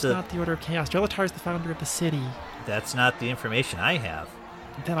 Drelatar is not the Order of Chaos. Drelatar is the founder of the city. That's not the information I have.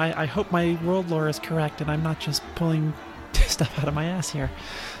 Then I hope my world lore is correct and I'm not just pulling stuff out of my ass here.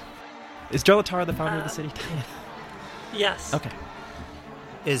 Is Drelatar the founder of the city? yes. Okay.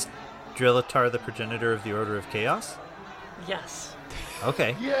 Is Drelatar the progenitor of the Order of Chaos? Yes.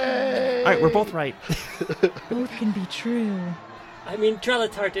 Okay. Yay! All right, we're both right. Both can be true. I mean,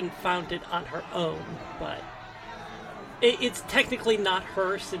 Drelatar didn't found it on her own, but it's technically not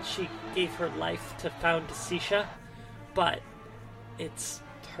her since she gave her life to found Seisha, but it's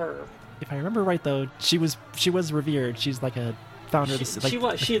her. If I remember right, though, she was revered. She's like a founder of the city. She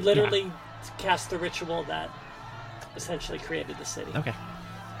was. She literally cast the ritual that essentially created the city. Okay.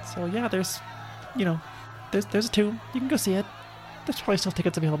 So yeah, there's a tomb. You can go see it. There's probably still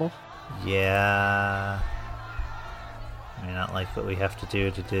tickets available. Yeah. I mean, not like what we have to do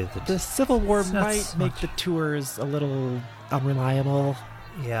The Civil War It's not might so make much. the tours a little unreliable.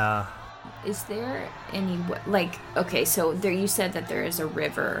 Yeah. Is there any okay, so there you said that there is a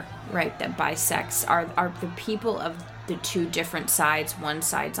river, right, that bisects. Are the people of the two different sides, one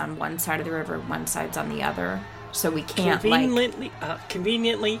side's on one side of the river, one side's on the other, so we can't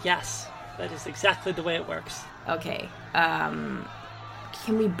Conveniently, yes. That is exactly the way it works. Okay.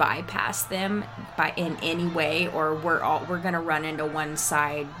 Can we bypass them in any way, or we're gonna run into one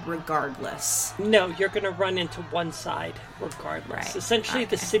side regardless? No, you're going to run into one side regardless. Right. Essentially,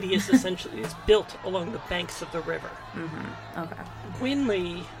 the Okay. city is built along the banks of the river. Okay.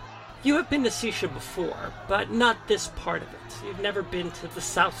 Winley, you have been to Sisha before, but not this part of it. You've never been to the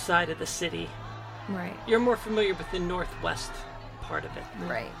south side of the city. Right. You're more familiar with the northwest part of it,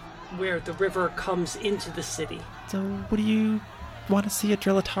 Right. where the river comes into the city. So, what do you want to see at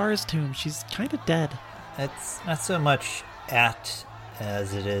Drillatar's tomb? She's kind of dead. It's not so much at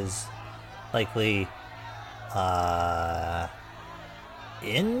as it is likely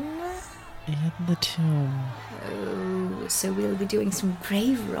in. In the tomb. Oh, so we'll be doing some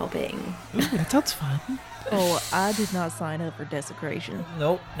grave robbing. Ooh, that sounds fun. Oh, I did not sign up for desecration.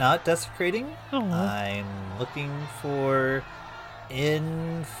 Nope, not desecrating. Oh. I'm looking for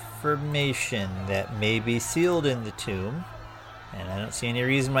information that may be sealed in the tomb, and I don't see any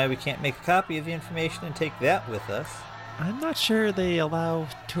reason why we can't make a copy of the information and take that with us. I'm not sure they allow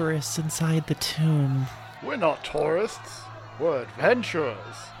tourists inside the tomb. We're not tourists. We're adventurers.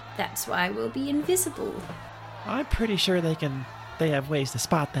 That's why we'll be invisible. I'm pretty sure they have ways to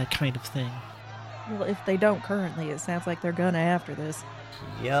spot that kind of thing. Well, if they don't currently, it sounds like they're gonna after this.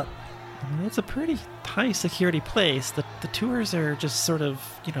 Yep. I mean, it's a pretty high security place. The tours are just sort of,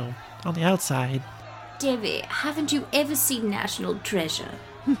 on the outside. Devi, haven't you ever seen National Treasure?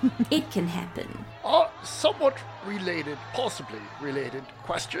 It can happen. Somewhat related, possibly related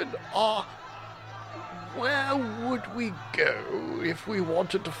question. Where would we go if we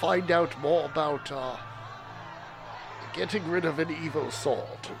wanted to find out more about, getting rid of an evil sword?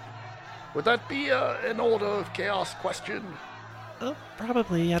 Would that be an Order of Chaos question?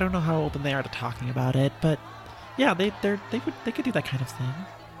 Probably. I don't know how open they are to talking about it, but yeah, they could do that kind of thing.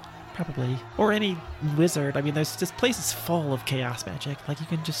 Probably. Or any wizard. I mean, this place is full of chaos magic. Like, you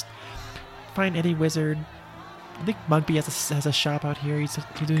can just find any wizard. I think Mugby has a shop out here. He's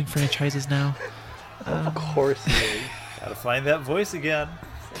doing franchises now. Of course he is. Gotta find that voice again.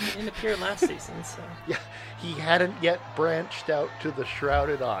 He didn't appear last season, so Yeah, he hadn't yet branched out to the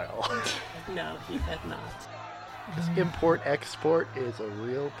Shrouded Isle. no, he had not. This import-export is a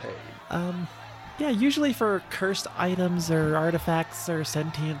real pain. Yeah, usually for cursed items or artifacts or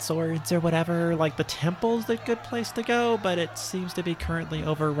sentient swords or whatever, like the temple's a good place to go, but it seems to be currently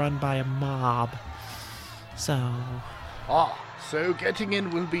overrun by a mob. So, So getting in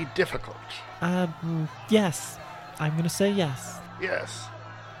will be difficult. yes. I'm gonna say yes. Yes.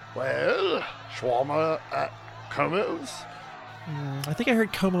 Well, shawarma at Como's? I think I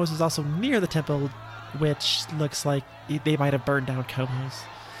heard Komos is also near the temple, which looks like they might have burned down Komos.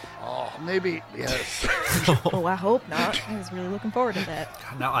 Maybe, yes. Oh, I hope not. I was really looking forward to that.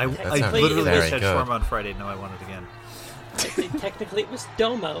 Now, I sounds literally very just had good. shawarma on Friday. Now I want it again. Technically, it was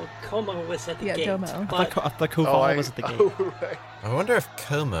Domo. Como was at the Yeah, gate. Domo. I But thought Koval was at the gate. Right. I wonder if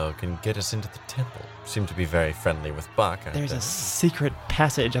Como can get us into the temple. Seem to be very friendly with Buck. aren't There's they? a secret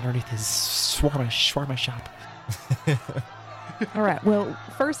passage underneath his shawarma shop. All right, well,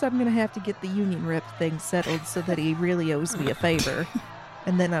 first I'm going to have to get the union rep thing settled so that he really owes me a favor.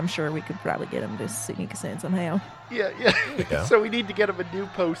 And then I'm sure we could probably get him to sneak us in somehow. Yeah. go. So we need to get him a new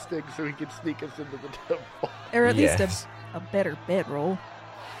posting so he can sneak us into the temple. Or at Yes. least a better bedroll.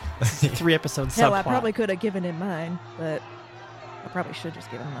 3 episodes Hell, subplot. I probably could have given him mine, but I probably should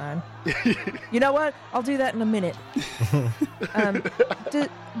just give him mine. You know what? I'll do that in a minute.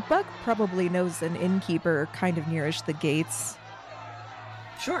 Buck probably knows an innkeeper kind of nearish the gates,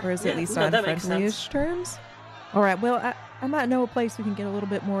 sure. or is yeah, at least no, on that makes friendly-ish sense. terms. All right, well, I might know a place we can get a little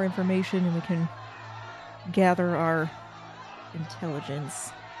bit more information and we can gather our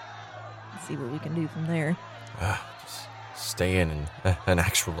intelligence and see what we can do from there. Just stay in an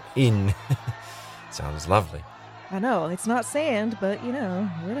actual inn. Sounds lovely. I know, it's not sand, but,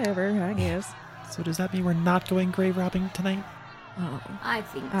 whatever, I guess. So does that mean we're not going grave robbing tonight? Oh, I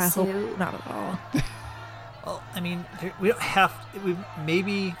think I so. hope not at all. Well, I mean, we don't have.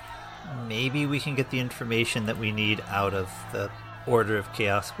 Maybe we can get the information that we need out of the Order of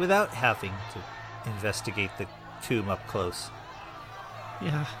Chaos without having to investigate the tomb up close.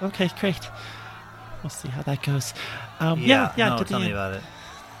 Yeah, okay, great. We'll see how that goes. No, to tell the me about it.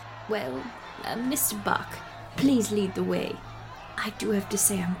 Well, Mr. Buck, please lead the way. I do have to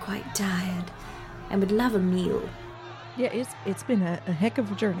say I'm quite tired. I would love a meal. Yeah, it's been a heck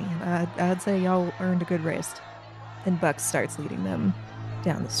of a journey, and I'd say y'all earned a good rest. Then Buck starts leading them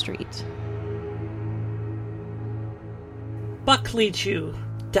down the street. Buck leads you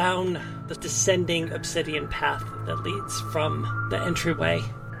down the descending obsidian path that leads from the entryway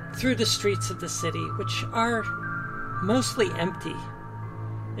through the streets of the city, which are mostly empty.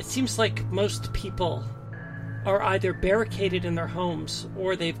 It seems like most people are either barricaded in their homes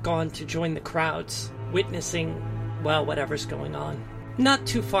or they've gone to join the crowds, witnessing, well, whatever's going on. Not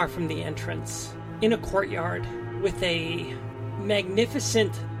too far from the entrance, in a courtyard with a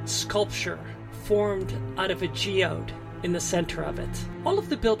magnificent sculpture formed out of a geode in the center of it. All of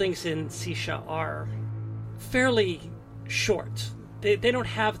the buildings in Sisha are fairly short. They don't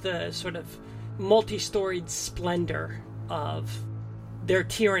have the sort of multi-storied splendor of their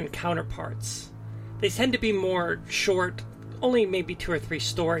Tiran counterparts. They tend to be more short, only maybe 2 or 3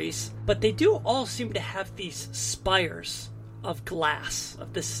 stories, but they do all seem to have these spires of glass,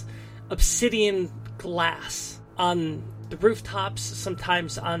 of this obsidian glass on the rooftops,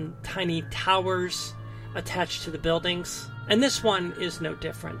 sometimes on tiny towers attached to the buildings. And this one is no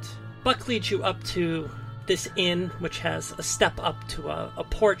different. Buck leads you up to this inn, which has a step up to a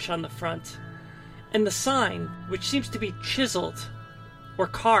porch on the front, and the sign, which seems to be chiseled or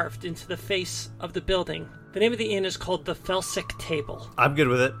carved into the face of the building. The name of the inn is called the Felsic Table. I'm good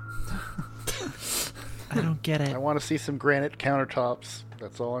with it. I don't get it. I want to see some granite countertops.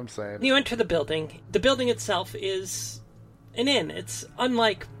 That's all I'm saying. You enter the building. The building itself is an inn. It's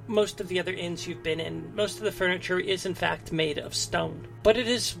unlike most of the other inns you've been in. Most of the furniture is in fact made of stone. But it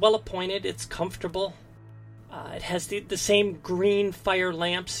is well appointed, it's comfortable. It has the same green fire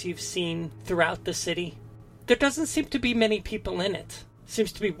lamps you've seen throughout the city. There doesn't seem to be many people in it.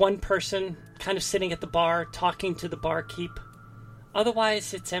 Seems to be one person kind of sitting at the bar, talking to the barkeep.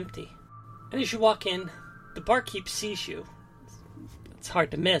 Otherwise, it's empty. And as you walk in, the barkeep sees you. It's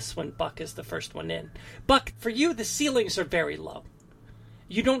hard to miss when Buck is the first one in. Buck, for you, the ceilings are very low.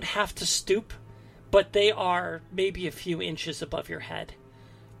 You don't have to stoop, but they are maybe a few inches above your head.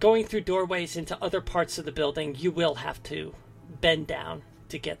 Going through doorways into other parts of the building, you will have to bend down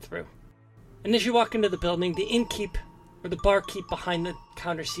to get through. And as you walk into the building, the innkeep, or the barkeep behind the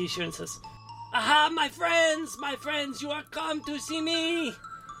counter sees you and says, "Aha, my friends, you are come to see me.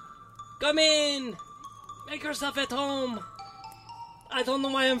 Come in, make yourself at home." I don't know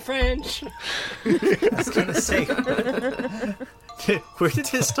why I'm French. I was gonna say, where did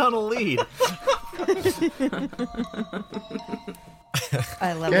his tunnel lead?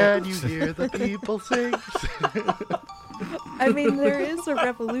 I love Can it. you hear the people sing? I mean, there is a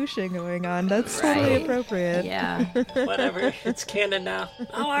revolution going on. That's totally Right. appropriate. Yeah. Whatever, it's canon now.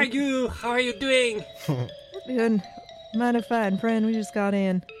 How are you? How are you doing? Doing mighty fine, friend. We just got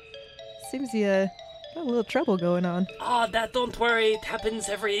in. Seems you got a little trouble going on. Oh, don't worry. It happens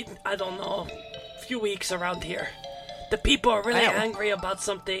every, I don't know, few weeks around here. The people are really angry about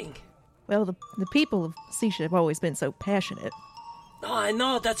something. Well, the people of Sisha have always been so passionate. Oh, I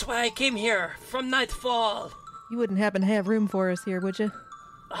know. That's why I came here. From Nightfall. You wouldn't happen to have room for us here, would you?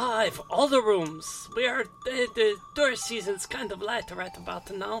 I've all the rooms. We are, the tourist season's kind of light right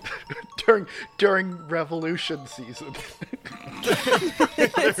about now. during revolution season.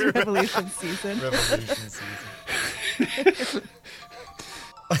 It's revolution season. Revolution season.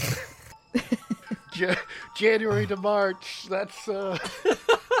 January to March. That's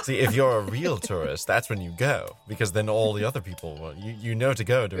See, if you're a real tourist, that's when you go, because then all the other people, well, you know to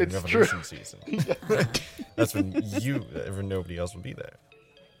go during It's revolution season. That's when nobody else will be there.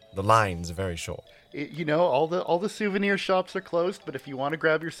 The lines are very short. all the souvenir shops are closed, but if you want to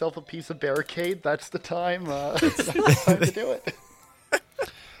grab yourself a piece of barricade, that's the time. That's the time to do it.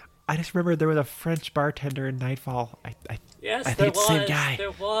 I just remembered there was a French bartender in Nightfall. Yes, I there think it's the was. same guy.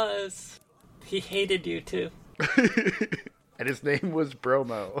 There was. He hated you too. And his name was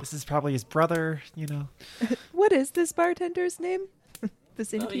Bromo. This is probably his brother, What is this bartender's name?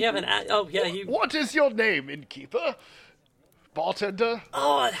 This Oh, innkeeper? you haven't. You. What is your name, innkeeper? Bartender?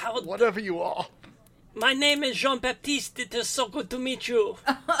 Oh, how. Whatever you are. My name is Jean Baptiste. It is so good to meet you.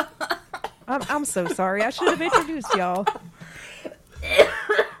 I'm so sorry. I should have introduced y'all.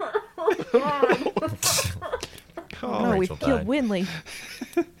 No, we've Rachel killed died. Winley.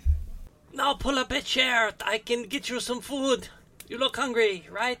 Now pull up a chair. I can get you some food. You look hungry,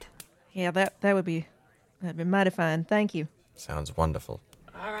 right? Yeah, that'd be mighty fine. Thank you. Sounds wonderful.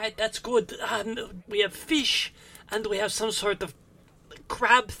 All right, that's good. We have fish, and we have some sort of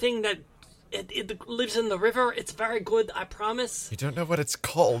crab thing that it lives in the river. It's very good, I promise. You don't know what it's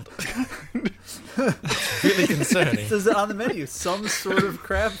called. It's really concerning. It says it on the menu. Some sort of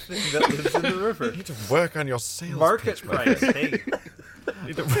crab thing that lives in the river. You need to work on your sales Market pitch, my price. friend. Hey. You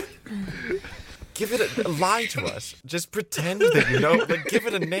need to- Give it a lie to us. Just pretend that you know. Like, give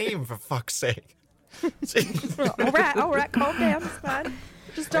it a name, for fuck's sake. All right. Calm down. It's fine.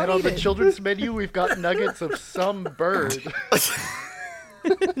 Just don't And on eat the it. children's menu, we've got nuggets of some bird.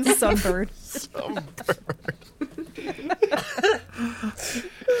 Sunbird.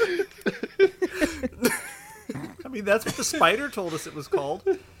 I mean, that's what the spider told us it was called.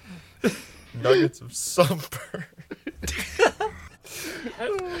 Nuggets of sunburn.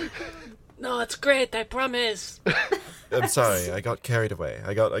 No, it's great, I promise. I'm sorry, I got carried away.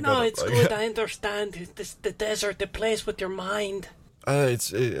 No, it's good, I understand. It's the desert, the place with your mind. It's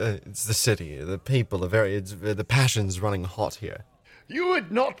the city. The people are the passion's running hot here. You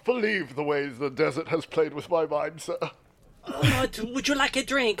would not believe the ways the desert has played with my mind, sir. Oh, would you like a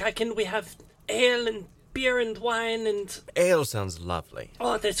drink? We have ale and beer and wine and... Ale sounds lovely.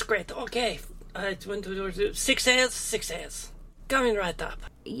 Oh, that's great. Okay. 6 ales, 6 ales. Coming right up.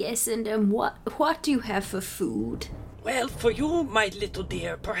 Yes, and what do you have for food? Well, for you, my little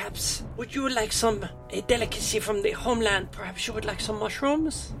dear, perhaps would you like a delicacy from the homeland? Perhaps you would like some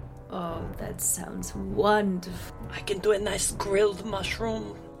mushrooms? Oh, that sounds wonderful. I can do a nice grilled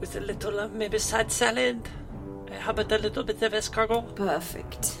mushroom with a little, maybe side salad. How about a little bit of escargot?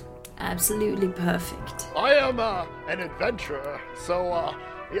 Perfect. Absolutely perfect. I am an adventurer, so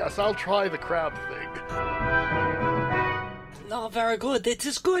yes, I'll try the crab thing. No, very good. It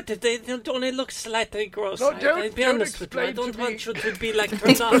is good. It only looks slightly gross. No, I'll be don't honest with you. I explain don't to want me. you to be like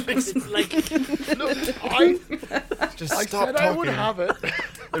turned off. It's like... Look, I Just I stop said talking I would have it.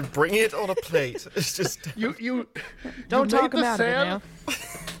 and bring it on a plate. It's just You Don't you talk made the about it sand. now.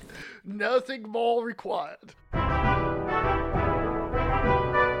 Nothing more required.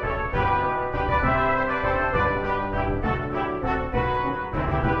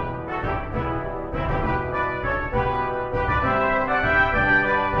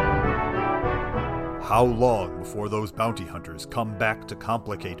 How long before those bounty hunters come back to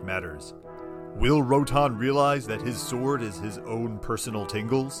complicate matters? Will Rotan realize that his sword is his own personal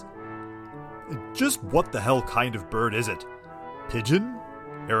tingles? Just what the hell kind of bird is it? Pigeon?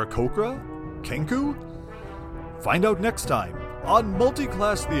 Aarakocra? Kenku? Find out next time on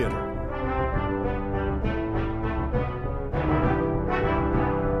Multiclass Theater.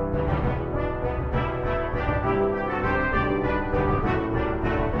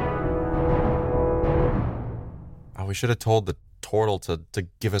 we should have told the turtle to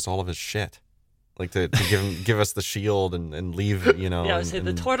give us all of his shit. Like to give us the shield and leave, you know. Yeah, I would say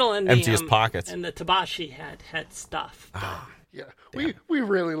the turtle and empty the his pockets. and the Tabashi had stuff. Yeah, we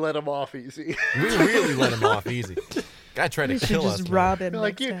really let him off easy. We really let him off easy. Guy tried to We should kill us. just man. rob him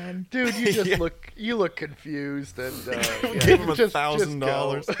Like next you, time. dude, you just look confused and Give him just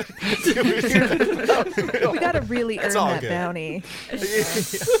 $1,000. We gotta really earn all that good. bounty.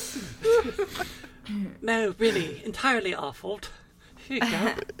 No, really, entirely our fault. Here you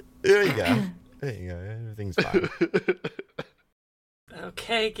go. There you go. There you go. Everything's fine.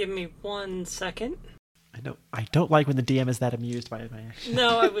 Okay, give me 1 second. I don't like when the DM is that amused by my action.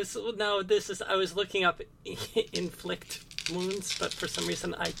 I was looking up inflict wounds, but for some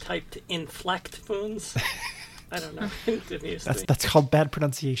reason I typed inflect wounds. I don't know. It amused me. That's called bad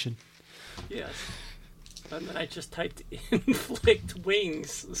pronunciation. Yes. And then I just typed inflict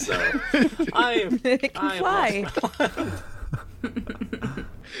wings, so It can fly.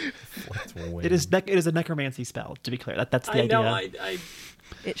 It is a necromancy spell, to be clear. That's the I idea. know.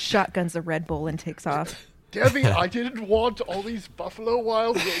 It shotguns a Red Bull and takes off. Debbie, I didn't want all these Buffalo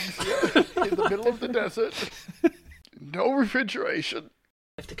Wild Wings here in the middle of the desert. No refrigeration.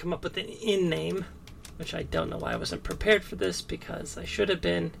 have to come up with an inn name, which I don't know why I wasn't prepared for this because I should have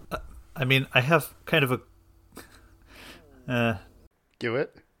been. I mean, I have kind of a. Do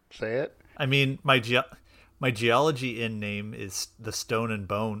it. Say it. I mean, my geology inn name is the Stone and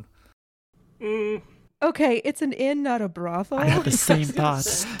Bone. Okay, it's an inn, not a brothel. I had the same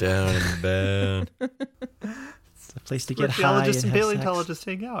thought. Down and bad. It's a place to Where get high geologists and and have sex. paleontologists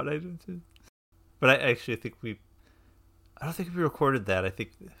hang out. But I actually think I don't think we recorded that. I think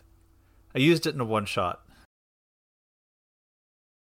I used it in a one shot.